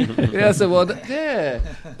Finney. Yeah, that's the one. Yeah,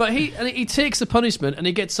 but he takes the punishment and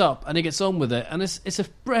he gets up and he gets on with it, and it's a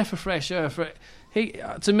breath of fresh air for.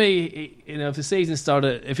 To me, if the season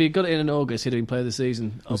started, if he got it in August, he'd have been player of the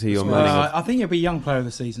season. Was he your Well, man? I think he'll be young player of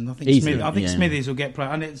the season. I think Easily, yeah. Smithies will get player,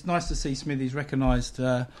 and it's nice to see Smithies recognised.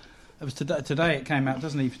 It was today it came out,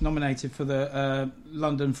 doesn't he? Nominated for the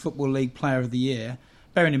London Football League Player of the Year.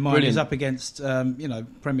 Bearing in mind Brilliant. he's up against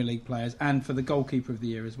Premier League players, and for the Goalkeeper of the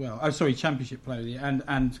Year as well. Oh, sorry, Championship Player of the Year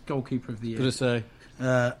and Goalkeeper of the Year. Could I say?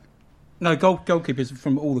 No, goalkeepers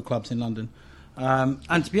from all the clubs in London.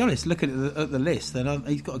 And to be honest, looking at the list, then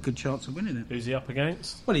he's got a good chance of winning it. Who's he up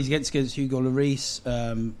against? Well, he's against Hugo Lloris,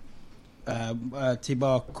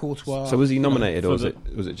 Thibaut Courtois. So was he nominated, or for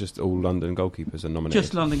was it just all London goalkeepers are nominated?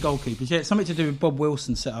 Just London goalkeepers. Yeah, it's something to do with Bob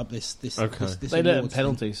Wilson set up this. Okay. this They let him awards thing.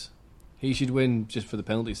 penalties. He should win just for the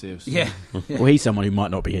penalty saves. Yeah. Well, he's someone who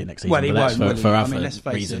might not be here next season. Well, he but that's won't, for will he? I other mean, let's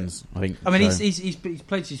face reasons. I think. I mean, so. he's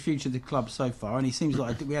played his future at the club so far, and he seems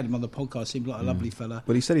like we had him on the podcast. Seems like a lovely fella.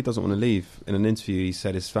 Well, he said he doesn't want to leave. In an interview, he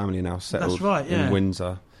said his family are now settled That's right, yeah. in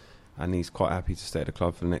Windsor, and he's quite happy to stay at the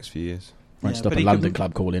club for the next few years. Won't Yeah, stop but a he London could-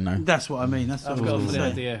 club calling though. That's what I mean. That's what I've I got a was funny going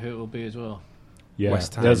to say. idea who it will be as well. Yeah,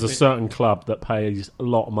 West Ham. there's a certain club that pays a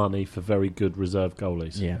lot of money for very good reserve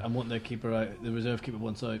goalies. Yeah. And want their keeper out, the reserve keeper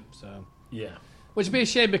one side. So, Yeah. which would be a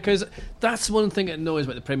shame because that's one thing that annoys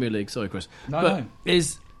about the Premier League. Sorry, Chris, No, but no.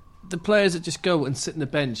 is the players that just go and sit on the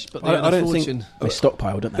bench, but they I earn a don't think- fortune. They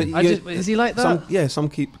stockpile, don't they? But Is he like that? Some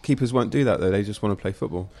keepers won't do that though. They just want to play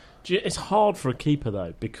football. It's hard for a keeper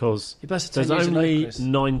though because He plays for there's 10 years in only life, Chris.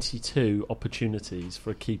 92 opportunities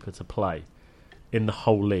for a keeper to play in the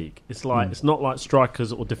whole league. It's like it's not like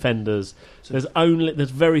strikers or defenders. There's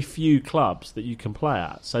very few clubs that you can play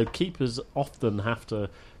at. So keepers often have to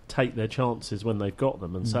take their chances when they've got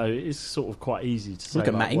them, and so it's sort of quite easy to say. Look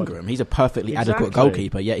at like, Matt well, Ingram. He's a perfectly adequate Exactly.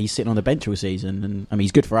 goalkeeper, yet he's sitting on the bench all season. And I mean,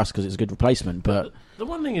 he's good for us because it's a good replacement. But The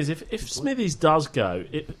one thing is, if Smithies does go,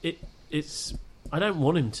 it's I don't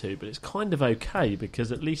want him to, but it's kind of okay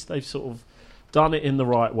because at least they've sort of done it in the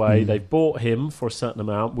right way. They've bought him for a certain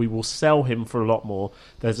amount. We will sell him for a lot more.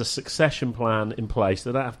 There's a succession plan in place.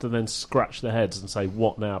 They don't have to then scratch their heads and say,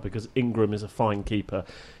 what now? Because Ingram is a fine keeper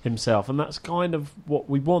himself. And that's kind of what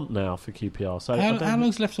we want now for QPR. So How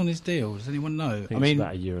long's left on his deal? Does anyone know? I think it's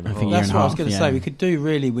about a year and a I half. think That's year and what a I was half, going to yeah. say. We could do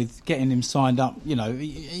really with getting him signed up. You know,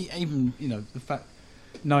 even the fact,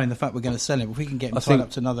 knowing the fact we're going to sell him, if we can get him I tied think-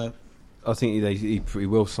 up to another. I think he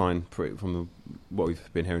will sign from what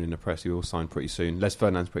we've been hearing in the press. He will sign pretty soon. Les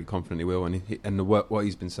Ferdinand's pretty confident he will, and what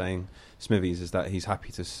he's been saying, Smithies, is that he's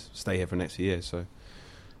happy to stay here for the next few years. So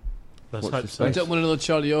Let's watch hope this so. We space. don't want another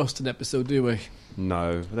Charlie Austin episode, do we? No,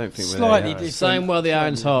 I don't think Slightly we're there yet. different. Sign while the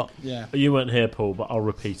iron's hot. Yeah. You weren't here, Paul, but I'll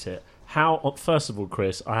repeat it. First of all,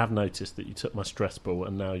 Chris, I have noticed that you took my stress ball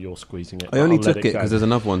and now you're squeezing it. I only I'll let took it go. because there's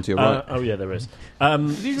another one to your right. Oh yeah, there is. you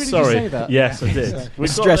really sorry. say that? Yes, I did. We've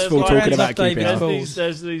got- stressful there's talking hands about up, David. QPR.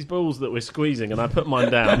 There's these balls that we're squeezing, and I put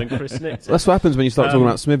mine down, and Chris nicked it. That's what happens when you start talking Um,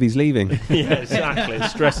 about Smithies leaving. Yeah, exactly.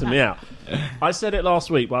 It's stressing me out. I said it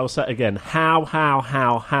last week, but I'll say it again.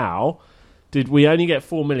 How did we only get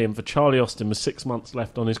 4 million for Charlie Austin with 6 months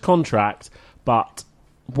left on his contract, but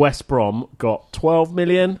West Brom got 12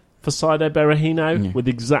 million for Saido Berahino with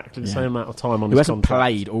exactly the Yeah. same amount of time on who his hasn't contract?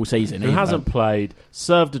 played all season? Who either. hasn't played,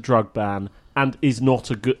 served a drug ban, and is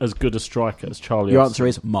not as good a striker as Charlie Your Austin. answer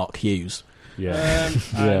is Mark Hughes. Yeah.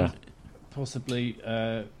 Yeah. Yeah. Possibly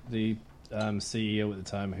the CEO at the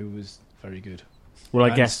time who was very good. Well, I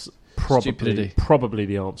And guess stupidity. probably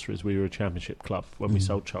the answer is we were a championship club when we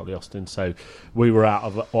sold Charlie Austin, so we were out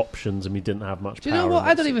of options and we didn't have much Do power. you know what? in I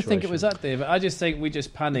that don't even think it was situation. that, David. I just think we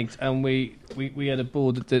just panicked and we had a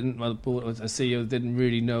board that didn't, a CEO that didn't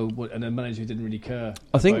really know what, and a manager who didn't really care.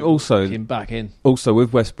 I think about also- him back in. Also,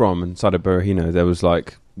 with West Brom and Saido Berahino, there was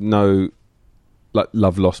no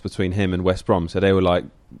love lost between him and West Brom. So they were like,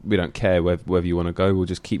 we don't care whether you want to go, we'll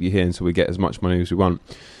just keep you here until we get as much money as we want.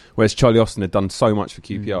 Whereas Charlie Austin had done so much for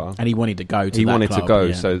QPR. And he wanted to go to He that wanted club, to go,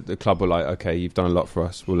 yeah. so the club were like, okay, you've done a lot for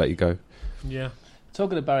us, we'll let you go. Yeah.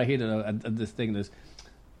 Talking to Barahino and the thing is,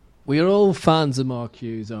 we are all fans of Mark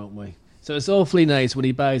Hughes, aren't we? So it's awfully nice when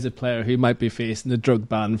he buys a player who might be facing a drug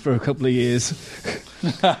ban for a couple of years.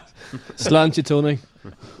 Slant you, Tony.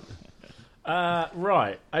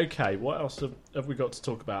 Right. Okay. What else have we got to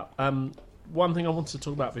talk about? One thing I wanted to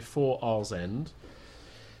talk about before ours end.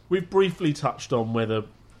 We've briefly touched on whether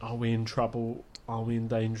are we in trouble, are we in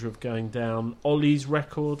danger of going down. Ollie's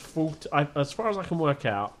record, as far as I can work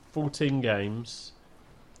out, 14 games,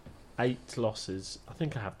 8 losses. I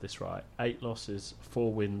think I have this right. 8 losses,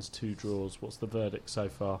 4 wins, 2 draws. What's the verdict so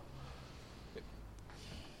far?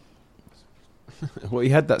 Well, he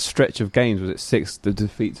had that stretch of games, was it 6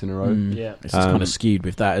 defeats in a row? Yeah. It's just kind of skewed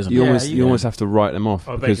with that, isn't You it? almost almost have to write them off.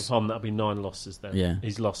 I beg your because pardon, that'll be 9 losses then. Yeah.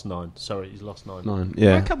 He's lost 9. Sorry, he's lost 9. Nine, Why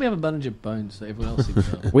yeah. can't we have a manager bounce that everyone else seems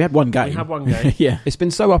to? We had one game. We had one game. yeah. It's been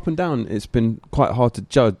so up and down. It's been quite hard to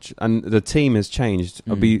judge, and the team has changed.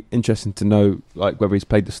 It'd be interesting to know, whether he's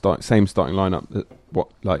played the same starting lineup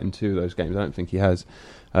in 2 of those games. I don't think he has,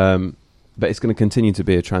 but it's going to continue to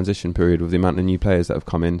be a transition period with the amount of new players that have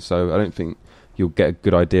come in. So I don't think you'll get a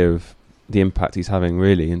good idea of the impact he's having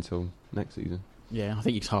really until next season. Yeah, I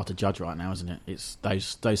think it's hard to judge right now, isn't it? It's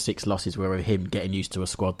those 6 losses were him getting used to a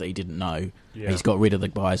squad that he didn't know. Yeah. He's got rid of the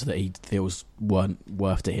guys that he feels weren't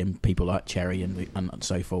worth to him, people like Cherry and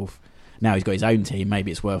so forth. Now he's got his own team.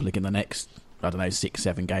 Maybe it's worth looking at the next,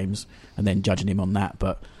 6-7 games and then judging him on that.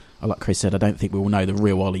 But like Chris said, I don't think we will know the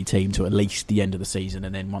real Ollie team to at least the end of the season,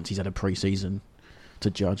 and then once he's had a pre-season to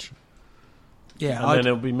judge. Yeah, And then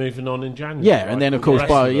he'll be moving on in January. Yeah, right? and then of The course rest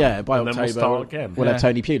by of them. October And then we'll start again. we'll have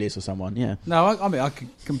Tony Pulis or someone. Yeah, No, I mean I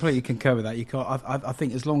completely concur with that. You can't. I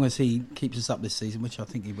think as long as he keeps us up this season, which I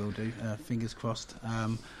think he will do, fingers crossed.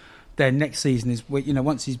 Then next season is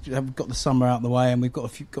once he's got the summer out of the way and we've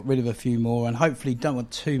got rid of a few more, and hopefully don't want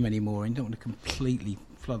too many more. And don't want to completely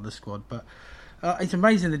flood the squad, but. It's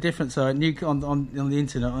amazing the difference though, on the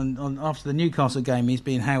internet. After the Newcastle game, he's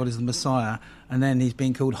being hailed as the Messiah, and then he's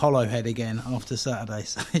being called Hollowhead again after Saturday.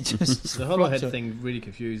 So it just The Hollowhead thing really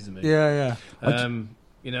confuses me. Yeah.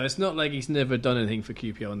 It's not like he's never done anything for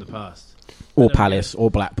QPR in the past. or Palace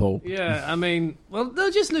or Blackpool. Yeah, I mean, well,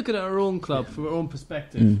 they'll just look at our own club from our own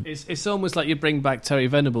perspective. It's almost like you bring back Terry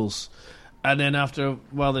Venables, and then after a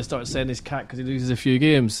while they start saying he's cat because he loses a few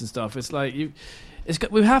games and stuff. It's like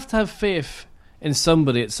we have to have faith in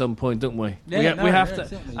somebody at some point, don't we? We have to.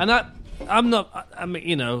 Exactly. And I've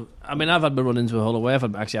had my run-ins with Holloway. I've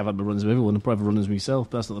had my run-ins with everyone. I've probably run-ins with myself,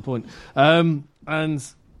 but that's not the point. And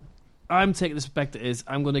I'm taking the perspective is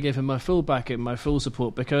I'm going to give him my full backing, my full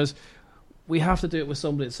support, because we have to do it with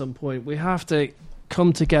somebody at some point. We have to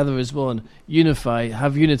come together as one, unify,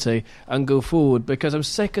 have unity, and go forward, because I'm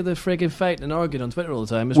sick of the frigging fighting and arguing on Twitter all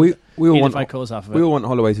the time. We all want We all want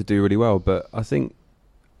Holloway to do really well, but I think,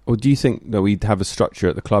 or do you think that we'd have a structure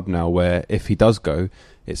at the club now where if he does go,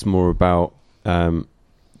 it's more about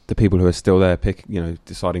the people who are still there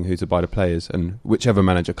deciding who to buy the players, and whichever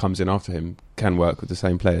manager comes in after him can work with the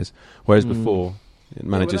same players, whereas before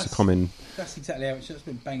managers come in. That's exactly how it's just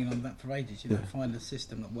been banging on that for ages. Find a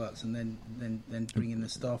system that works, and then bring in the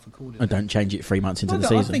staff accordingly. And don't change it 3 months into the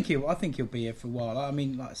season. I think he'll be here for a while. I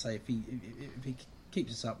mean, like I say, if he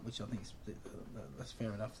keeps us up, which I think that's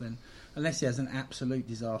fair enough, then unless he has an absolute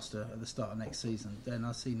disaster at the start of next season, then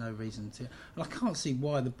I see no reason to. And I can't see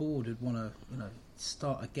why the board would want to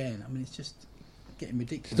start again. I mean, it's just getting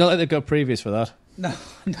ridiculous. It's not like they've got previous for that. No.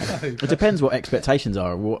 It depends what expectations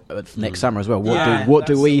are next summer as well. Yeah, What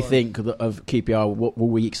do that's we the think of QPR? What will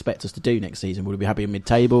we expect us to do next season? Will we be happy in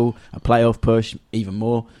mid-table, a playoff push, even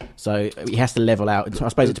more? So he has to level out. I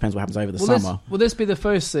suppose it depends what happens over the summer. Will this be the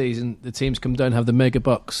first season the teams come down and have the mega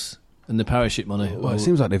bucks and the parachute money? Well, it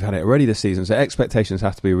seems like they've had it already this season, so expectations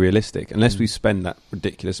have to be realistic. Unless we spend that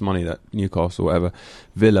ridiculous money that Newcastle or whatever,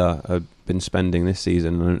 Villa have been spending this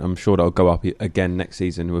season, and I'm sure that'll go up again next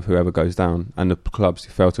season with whoever goes down, and the clubs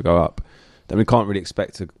who fail to go up, then we can't really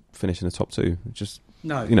expect to finish in the top two. Just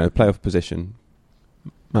playoff position.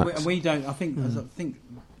 Max. We don't. I think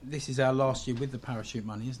this is our last year with the parachute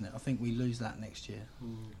money, isn't it? I think we lose that next year.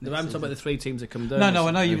 I'm talking about the 3 teams that come down. No,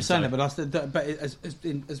 I know you were saying that, but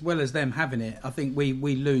as well as them having it, I think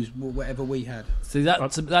we lose whatever we had. See,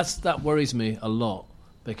 that worries me a lot,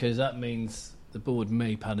 because that means the board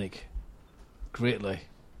may panic greatly.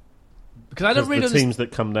 Because I don't really the teams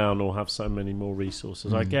that come down will have so many more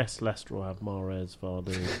resources. I guess Leicester will have Mahrez,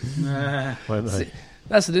 Vardy. Won't they? See,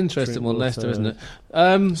 that's an interesting one, Leicester, isn't it?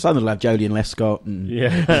 Southern will have Jodie and Lescott and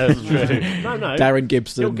That's true. No, Darren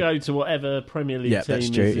Gibson. He'll go to whatever Premier League team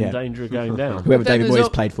is in danger of going down. Whoever But then David there's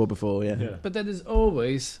Moyes played for before, yeah. But then there's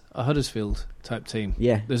always a Huddersfield type team.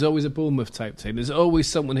 Yeah. There's always a Bournemouth type team. There's always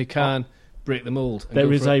someone who can break the mould.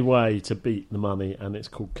 There is a way to beat the money, and it's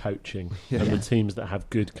called coaching. And the teams that have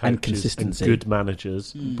good coaches And consistency. good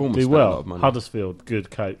managers Bournemouth do spent a lot well. of money. Huddersfield, good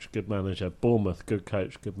coach, good manager. Bournemouth, good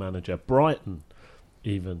coach, good manager. Brighton,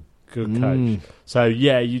 even good coach. So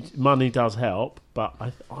money does help, but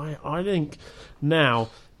I think now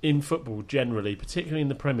in football generally, particularly in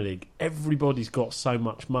the Premier League, everybody's got so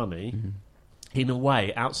much money. In a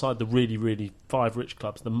way, outside the really, really 5 rich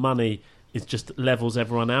clubs, the money is just levels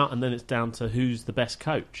everyone out, and then it's down to who's the best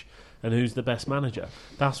coach and who's the best manager.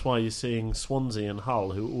 That's why you're seeing Swansea and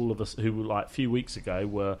Hull, who like a few weeks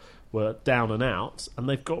ago were down and out, and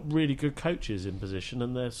they've got really good coaches in position,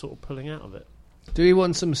 and they're sort of pulling out of it. Do we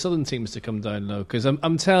want some southern teams to come down low? Because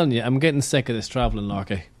I'm telling you, I'm getting sick of this travelling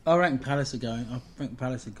larky. I reckon Palace are going. I think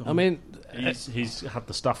Palace are going. I mean, He's had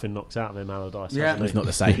the stuffing knocked out of him, Allardyce. Yeah. Hasn't he? He's not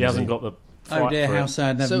the same. He hasn't got the fight oh dear, for how it.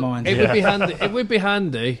 sad. Never mind. It would be handy. It would be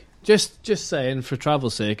handy. Just saying, for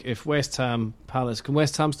travel's sake, if West Ham, Palace, can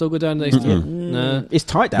West Ham still go down there? No. It's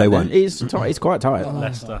tight down They there. won't. It's tight. It's quite tight.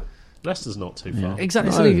 Leicester's not too far. Exactly,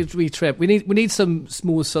 No. so we trip. We need some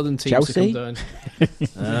small southern teams Chelsea? to come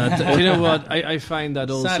down. Do you know what? I find that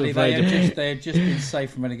also Sadly, very they have just been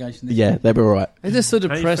safe from relegation. This Yeah, year. they'll be all right. It's just so How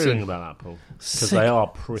are you feeling depressing. about that, Paul? Because Sick. they are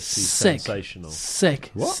pretty Sick. sensational.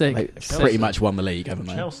 Sick. They've pretty much won the league, haven't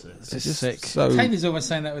they? Chelsea. It's just sick. So Katie's always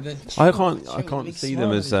saying that with the. I can't see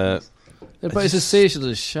them as But it's sensational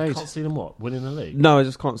as shite. Can't see them winning the league. No, I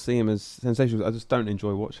just can't see him as sensational. I just don't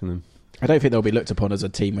enjoy watching them. I don't think they'll be looked upon as a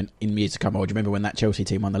team in years to come. Or do you remember when that Chelsea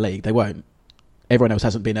team won the league? They won't. Everyone else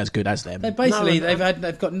hasn't been as good as them. They've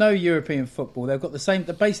got no European football. They've got the same.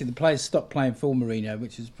 Basically, the players stopped playing for Mourinho,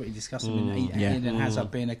 which is pretty disgusting. And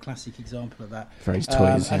Hazard being a classic example of that. For his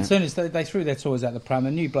toys. And as soon as they threw their toys out the pram,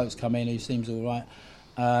 the new bloke's come in who seems all right.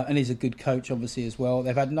 And he's a good coach, obviously, as well.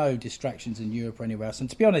 They've had no distractions in Europe or anywhere else. And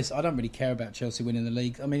to be honest, I don't really care about Chelsea winning the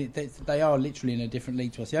league. I mean, they are literally in a different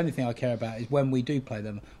league to us. The only thing I care about is when we do play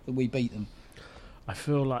them, that we beat them. I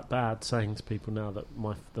feel like bad saying to people now that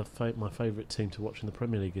my favourite team to watch in the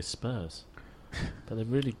Premier League is Spurs. But they're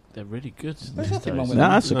really good. There's nothing wrong with No,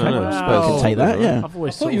 them. that's okay. No. Spurs can take that, yeah. I've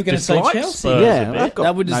always I thought you were going to say Chelsea. Yeah,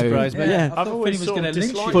 That wouldn't surprise me. Yeah. I thought Finney was going to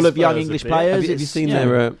lynch you. Full of young English players. Have you seen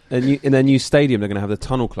in their new stadium? They're going to have the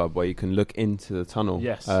Tunnel Club where you can look into the tunnel.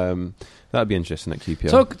 Yes. That'd be interesting at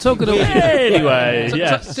QPR. Talking about Anyway,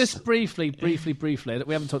 yes. Just briefly. We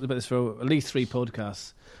haven't talked about this for at least 3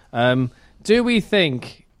 podcasts. Do we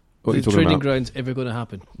think What are you the talking training about? ground's ever going to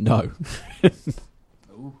happen? No.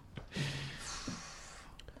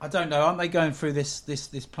 I don't know. Aren't they going through this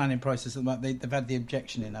planning process? They've had the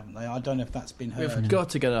objection in, haven't they? I don't know if that's been heard. We've got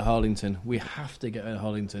to get out of Harlington. We have to get out of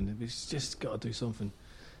Harlington. We've just got to do something.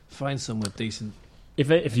 Find somewhere decent.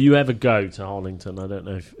 If you ever go to Harlington, I don't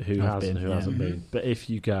know who I've has and been, who yeah. hasn't been, but if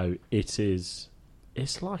you go, it's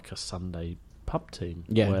like a Sunday pub team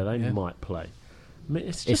Yeah. where they Yeah. might play. I mean,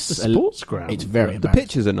 it's just It's a sports ground. It's very The bad.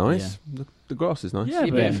 pitches are nice. The grass is nice. Yeah,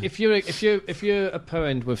 Yeah, but but if you're a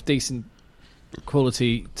parent with decent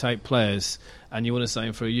quality type players and you want to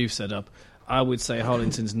sign for a youth setup, I would say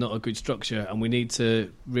Harlington's not a good structure, and we need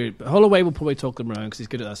to. Holloway will probably talk them around because he's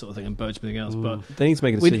good at that sort of thing and Birch and everything else. But They need to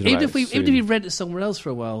make a decision. even about if we it soon. rent it somewhere else for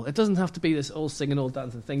a while, it doesn't have to be this all singing, all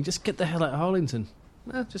dancing thing. Just get the hell out of Harlington.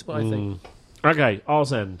 Just what I think. Okay,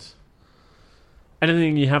 R's End.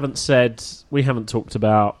 Anything you haven't said, we haven't talked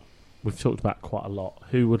about, we've talked about quite a lot.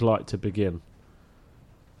 Who would like to begin?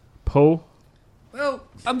 Paul? Well,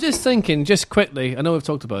 I'm just thinking, just quickly. I know we've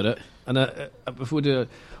talked about it, and before we do it,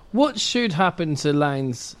 what should happen to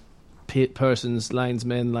persons,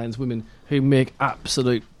 linesmen, lineswomen who make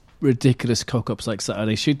absolute ridiculous cock-ups like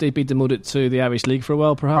Saturday? Should they be demoted to the Irish League for a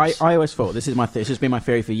while, perhaps? I always thought, this has been my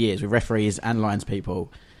theory for years with referees and lines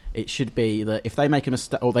people, it should be that if they make a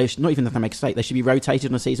mistake, or not even if they make a mistake, they should be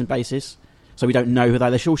rotated on a season basis, so we don't know who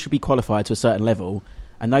they all should be qualified to a certain level,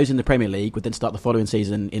 and those in the Premier League would then start the following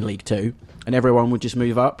season in League 2, and everyone would just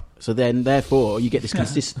move up. So then, therefore, you get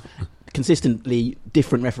this consistently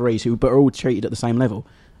different referees who are all treated at the same level.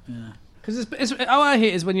 Yeah. Because how I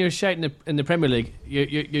hate is when you're shouting in the Premier League,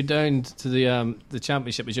 you're down to the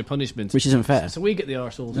Championship as your punishment, Which isn't fair. So we get the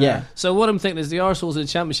arseholes. Yeah. So what I'm thinking is the arseholes in the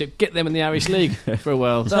Championship, get them in the Irish League for a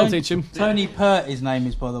while. That'll teach them. Tony Pert, his name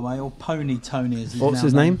is, by the way, or Pony Tony as he's What's now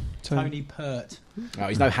his known. name? Tony Pert. Oh,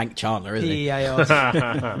 he's no Hank Chandler, is he?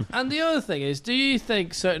 P-E-A-R-T. And the other thing is, do you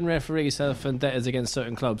think certain referees have vendettas against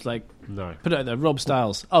certain clubs? Like, No. put it out there, Rob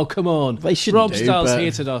Stiles. Oh, come on. They shouldn't Rob do, Stiles but-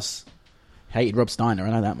 hated us. Hated Rob Steiner, I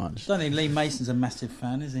know that much. I don't think Lee Mason's a massive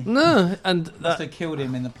fan, is he? No, and Must have killed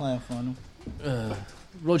him in the playoff final.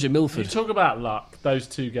 Roger You Milford. talk about luck, those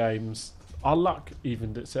 2 games, our luck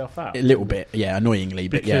evened itself out. A little bit, yeah, annoyingly,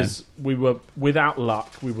 but Because we were, without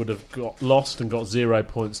luck, we would have got lost and got 0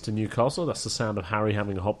 points to Newcastle. That's the sound of Harry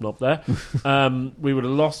having a hobnob there. We would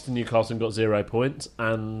have lost to Newcastle and got 0 points,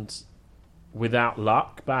 and without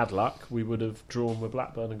luck, bad luck, we would have drawn with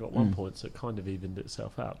Blackburn and got 1 point. So it kind of evened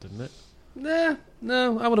itself out, didn't it? Nah,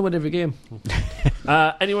 no, I want to win every game.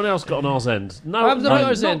 Anyone else got an R's End? No, I've got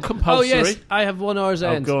R's not End. compulsory. Oh yes, I have one R's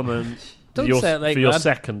Oh, End. go on then. Don't Your- say it like for your that.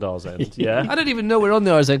 second R's End, yeah? I don't even know we're on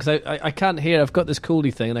the R's End because I can't hear. I've got this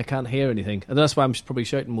cooley thing and I can't hear anything, and that's why I'm probably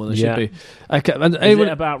shouting more than I Yeah. should be. I can't, and Is anyone,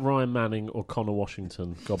 it about Ryan Manning or Connor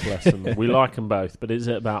Washington? God bless them. We like them both, but is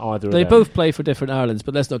it about either they of them? both play for different Irelands,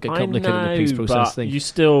 but let's not get complicated in the peace process but thing. you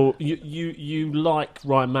still you like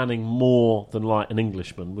Ryan Manning more than like an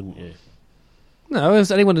Englishman, wouldn't you? No,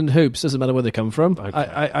 it's anyone in hoops, doesn't matter where they come from. Okay.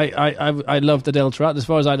 I love Adele Tratt. As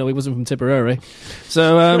far as I know, he wasn't from Tipperary,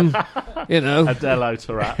 so you know. Adelo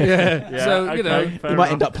Tarat. Yeah. So you know, fair He might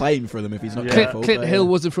enough. end up playing for them if he's not Yeah. careful. Clint but, Hill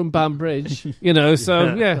wasn't from Banbridge, you know.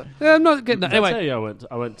 So yeah, I'm not getting that. Did I Anyway, tell you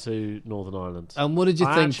I went to Northern Ireland. and what did you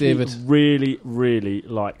I think, actually David? really, really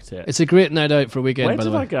liked it. It's a great night out for a weekend. Where by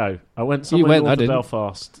did the way, I go? I went You somewhere went, I north of didn't.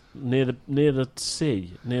 Belfast, near the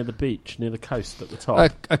sea, near the beach, near the coast at the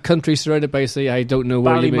top. a country surrounded by sea. I don't know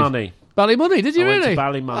where you mean. Ballymoney. Ballymoney, did you I went really? to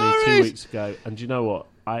Ballymoney All 2 right. weeks ago, and do you know what?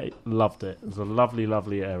 I loved it. It was a lovely,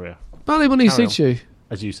 lovely area. Ballymoney Carry suits you.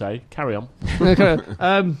 As you say, carry on. Okay.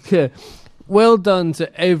 Yeah. well done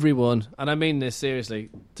to everyone, and I mean this seriously,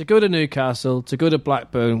 to go to Newcastle, to go to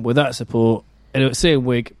Blackburn with that support, and at the same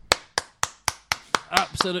week,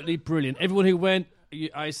 absolutely brilliant. Everyone who went,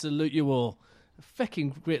 I salute you all.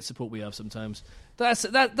 Fucking great support we have sometimes.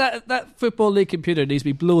 That Football League computer needs to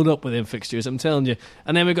be blown up within fixtures, I'm telling you.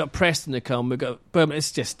 And then we've got Preston to come, we've got Birmingham.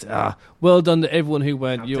 It's just well done to everyone who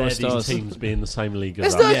went. You are stars. These teams be in the same league as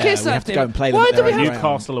It's us. not a case we have to go and play them. Why at do their we own have ground.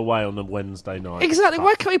 Newcastle away on a Wednesday night. Exactly.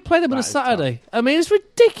 Why can't we play them on a That is Saturday? I mean, it's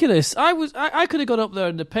ridiculous. I could have gone up there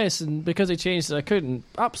in the piss, and because they changed it, I couldn't.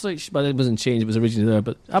 Absolute. Well, it wasn't changed; it was originally there,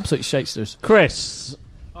 but absolute shysters. Chris,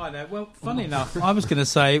 I know. Well, funny enough, I was going to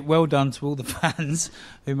say well done to all the fans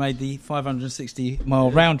who made the 560-mile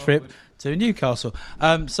round trip to Newcastle.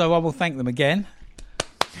 So I will thank them again.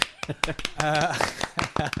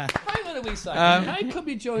 Hang on a wee second. How come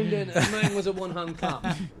you joined in and mine was a one-hand clap?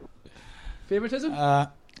 Favouritism?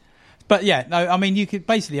 But yeah, no, I mean, you could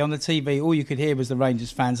basically on the TV, all you could hear was the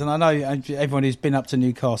Rangers fans. And I know everyone who's been up to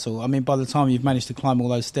Newcastle, I mean, by the time you've managed to climb all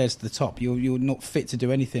those stairs to the top, you're not fit to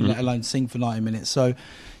do anything, let alone sing for 90 minutes. So,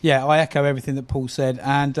 yeah, I echo everything that Paul said.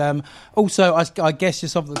 And also, I guess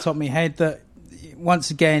just off the top of my head, that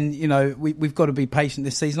once again, you know, we've got to be patient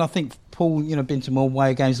this season. I think Paul, you know, been to more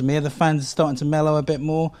away games than me. The fans are starting to mellow a bit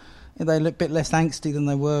more. They look a bit less angsty than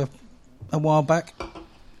they were a while back.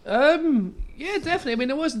 Yeah, definitely. I mean,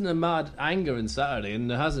 there wasn't a mad anger on Saturday, and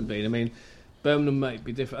there hasn't been. I mean, Birmingham might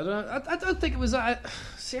be different. I don't think it was that.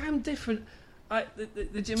 See, I'm different.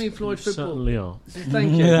 The Jimmy Floyd you football. certainly are.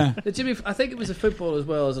 Thank you. Yeah. The Jimmy. I think it was a football as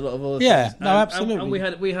well as a lot of other Yeah, things. no, absolutely.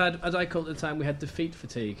 And we had, as I called it at the time, we had defeat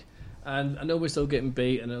fatigue. And I know we're still getting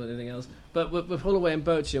beat and everything else, but with Holloway and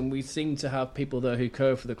Bircham, we seem to have people there who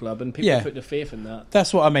care for the club, and people put their faith in that.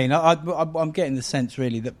 That's what I mean. I'm getting the sense,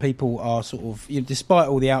 really, that people are sort of, you know, despite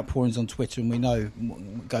all the outpourings on Twitter, and we know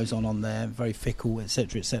what goes on there, very fickle,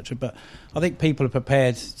 etc., etc. But I think people are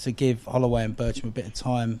prepared to give Holloway and Bircham a bit of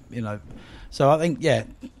time, you know. So I think, get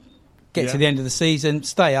to the end of the season,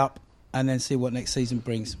 stay up, and then see what next season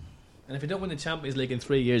brings. And if you don't win the Champions League in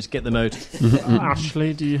 3 years, get them out.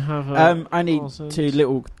 Ashley, do you have? I need two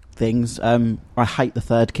little things. I hate the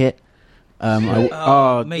third kit.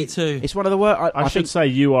 Me too. It's one of the worst. I should say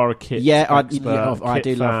you are a kit. Yeah, I expert, do kit love.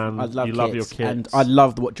 fan, I love you kits, love your kits, and I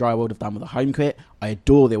love what Drywall have done with the home kit. I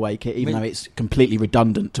adore the away kit, even though it's completely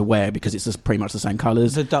redundant to wear because it's just pretty much the same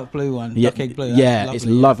colours. The duck blue one, Yeah, duck egg blue. yeah, lovely, it's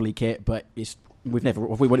lovely kit, but we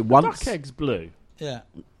won it once. Duck eggs blue. Yeah,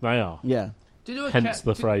 They are. Yeah, Do you know what Hence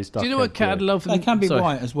the phrase. Do you know what cat I'd love? they can be sorry.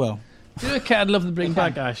 white as well. Do you know what cat I'd love to bring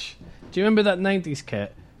back, Ash? Do you remember that 90s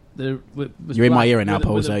kit? You're in my ear now,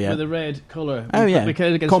 Paul, so yeah. With a red colour. Oh, yeah. We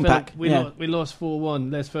played against Compact, Philip. yeah. We lost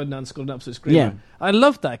 4-1. Les Ferdinand scored an absolute screamer. Yeah. I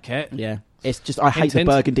loved that kit. yeah. It's just I hate the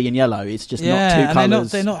Intense. burgundy and yellow. It's just not Yeah, two and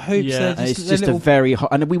colours. they're not hoops. Yeah. They're It's they're just a little, very hot,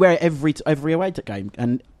 and we wear it every away game,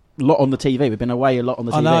 and a lot on the TV. We've been away a lot on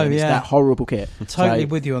the TV. I know, and it's yeah. that horrible kit. totally So,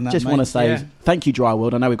 with you on that. just mate. want to say Yeah. thank you,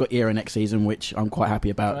 Dryworld. I know we've got Era next season, which I'm quite happy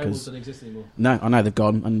about Rivals because don't exist anymore. no, I know they've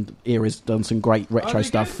gone, and Era's done some great retro they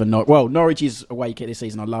stuff good? for Norwich's away kit this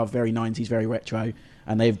season. I love very 90s, very retro,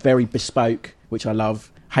 and they're very bespoke, which I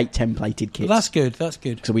love. Hate templated kits. Well, that's good. That's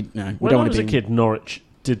good. So we When I don't want was to a be. kid, Norwich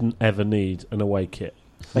didn't ever need an away kit.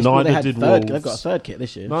 They Neither had did third, Wolves. They've got a third kit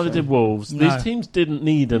this year. Neither so. did Wolves. No. These teams didn't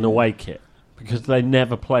need an away kit because they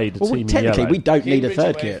never played a Well, team in technically, yellow. we don't need a Cambridge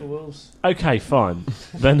third away kit. for Wolves. Okay, fine.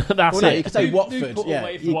 Then that's Well, no, it. you can say New- Watford. Newport Yeah,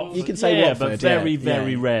 away for you Watford. can say yeah, Watford. but very, yeah,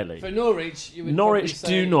 very yeah. rarely. For Norwich, you would Norwich probably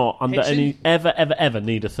say do not, under Hitchin. any ever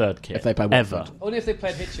need a third kit If they play ever. Watford. Only if they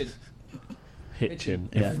played Hitchin. Hitchin.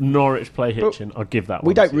 Yeah. If Norwich play Hitchin, I'll give that. We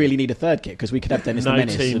one don't to you. really need a third kit because we could have Dennis No the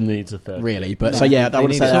Menace. team and- needs a third. really, but No, so yeah, they I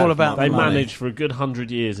want to need say it. It's that. all about They the money. managed for a good 100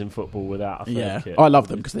 years in football without a third Yeah, kit. I love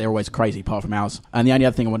them because they're always crazy, apart from ours. And the only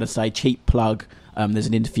other thing I want to say, cheap plug. There's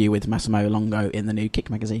an interview with Massimo Longo in the new Kick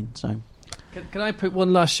magazine. So Can I put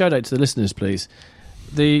one last shout out to the listeners, please?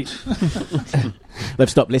 The they've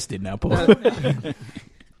stopped listening now, Paul.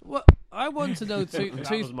 what I want to know two.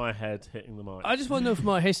 That was my head hitting the mic. I just want to know from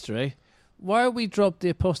our history why we dropped the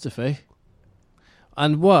apostrophe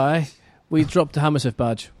and why we dropped the Hammersmith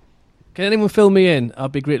badge. Can anyone fill me in?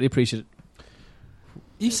 I'd be greatly appreciated.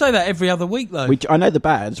 You say that every other week, though. I know the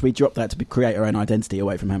badge. We dropped that to create our own identity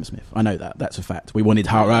away from Hammersmith. I know that. That's a fact. We wanted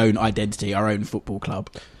our own identity, our own football club.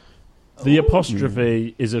 The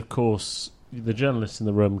apostrophe is, of course, the journalists in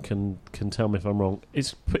the room can tell me if I'm wrong.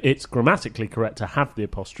 It's grammatically correct to have the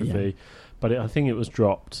apostrophe, but I think it was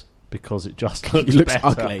dropped because it just looks, It looks better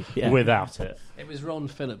ugly, yeah. without it. It was Ron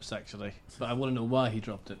Phillips, actually, but I want to know why he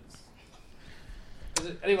dropped it.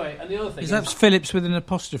 Anyway, and the other thing Is that Phillips with an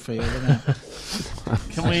apostrophe? Or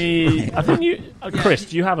Can we? I think you, Chris.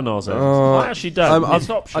 Do you have an Oz end? I actually don't. It's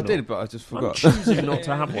optional. I did, but I just I'm forgot. choosing not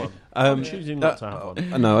to have one. I'm choosing not to have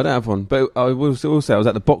one. No, I don't have one. But I will say I was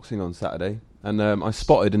at the boxing on Saturday, and I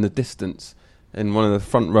spotted in the distance, in one of the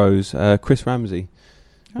front rows, Chris Ramsey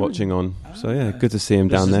watching on. So yeah, good to see him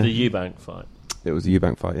down there. This is the Eubank fight. It was the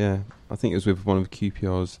Eubank fight. Yeah, I think it was with one of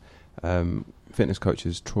QPR's fitness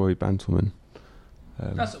coaches, Troy Bantelman.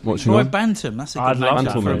 Watching Roy on. Bantam, that's a I'd good love name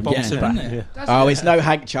that for for a him. boxer, Yeah. isn't it? Oh, it's no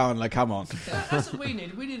Hank Chandler. Come on. That's what we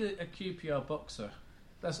need. We need a QPR boxer.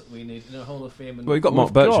 That's what we need in a Hall of Fame. Well, we've got Mark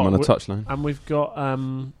We've Bircham got- on the we- touchline. And we've got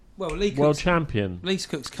Well, Lee world Cook's, champion. Lee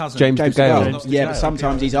Cook's cousin. James James DeGale. DeGale. Yeah, but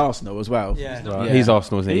sometimes he's Arsenal as well. Yeah. Right. Yeah. He's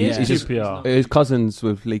Arsenal, isn't he? He He's is just QPR. his cousins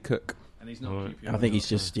with Lee Cook. And he's not Right. QPR. I think he's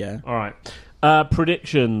just All right.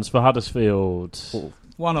 Predictions for Huddersfield.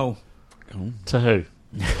 1-1. To who?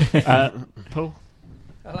 Paul?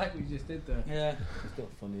 I like what you just did there. Yeah. It's not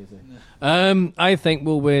funny, is it? I think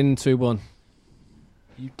we'll win 2-1.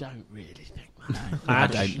 You don't really think. I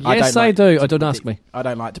don't. Yes, I do. I don't ask me. I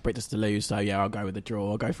don't like to predict us to lose, so yeah, I'll go with a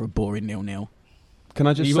draw. I'll go for a boring 0-0. Can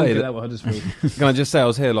I just You won't say get that? that with Huddersfield. Can I just say I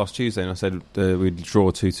was here last Tuesday and I said we'd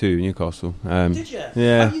draw 2-2 Newcastle. Did you?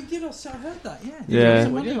 Yeah. Oh, you did. I heard that. Yeah. Yeah. Did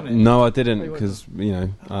you money on it? No, I didn't because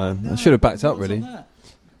I should have backed up What's on really. that?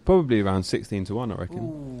 Probably around 16-1, I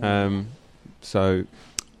reckon. So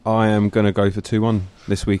I am going to go for 2-1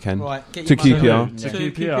 this weekend. Right. Get To your money QPR. on it. To To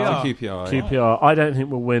QPR. QPR. QPR. QPR. I don't think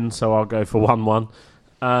we'll win, so I'll go for 1-1.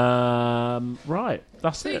 Right.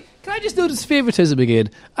 That's See, it. can I just do this favouritism again?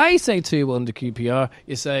 I say 2-1 to QPR.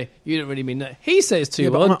 You say, you don't really mean that. He says 2-1. Yeah,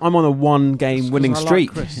 but I'm on a one-game winning streak.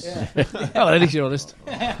 Oh, at least you're honest.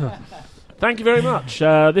 Thank you very much.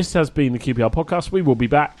 This has been the QPR podcast. We will be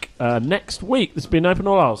back next week. This has been Open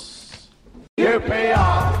All Hours.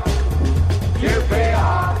 QPR, QPR.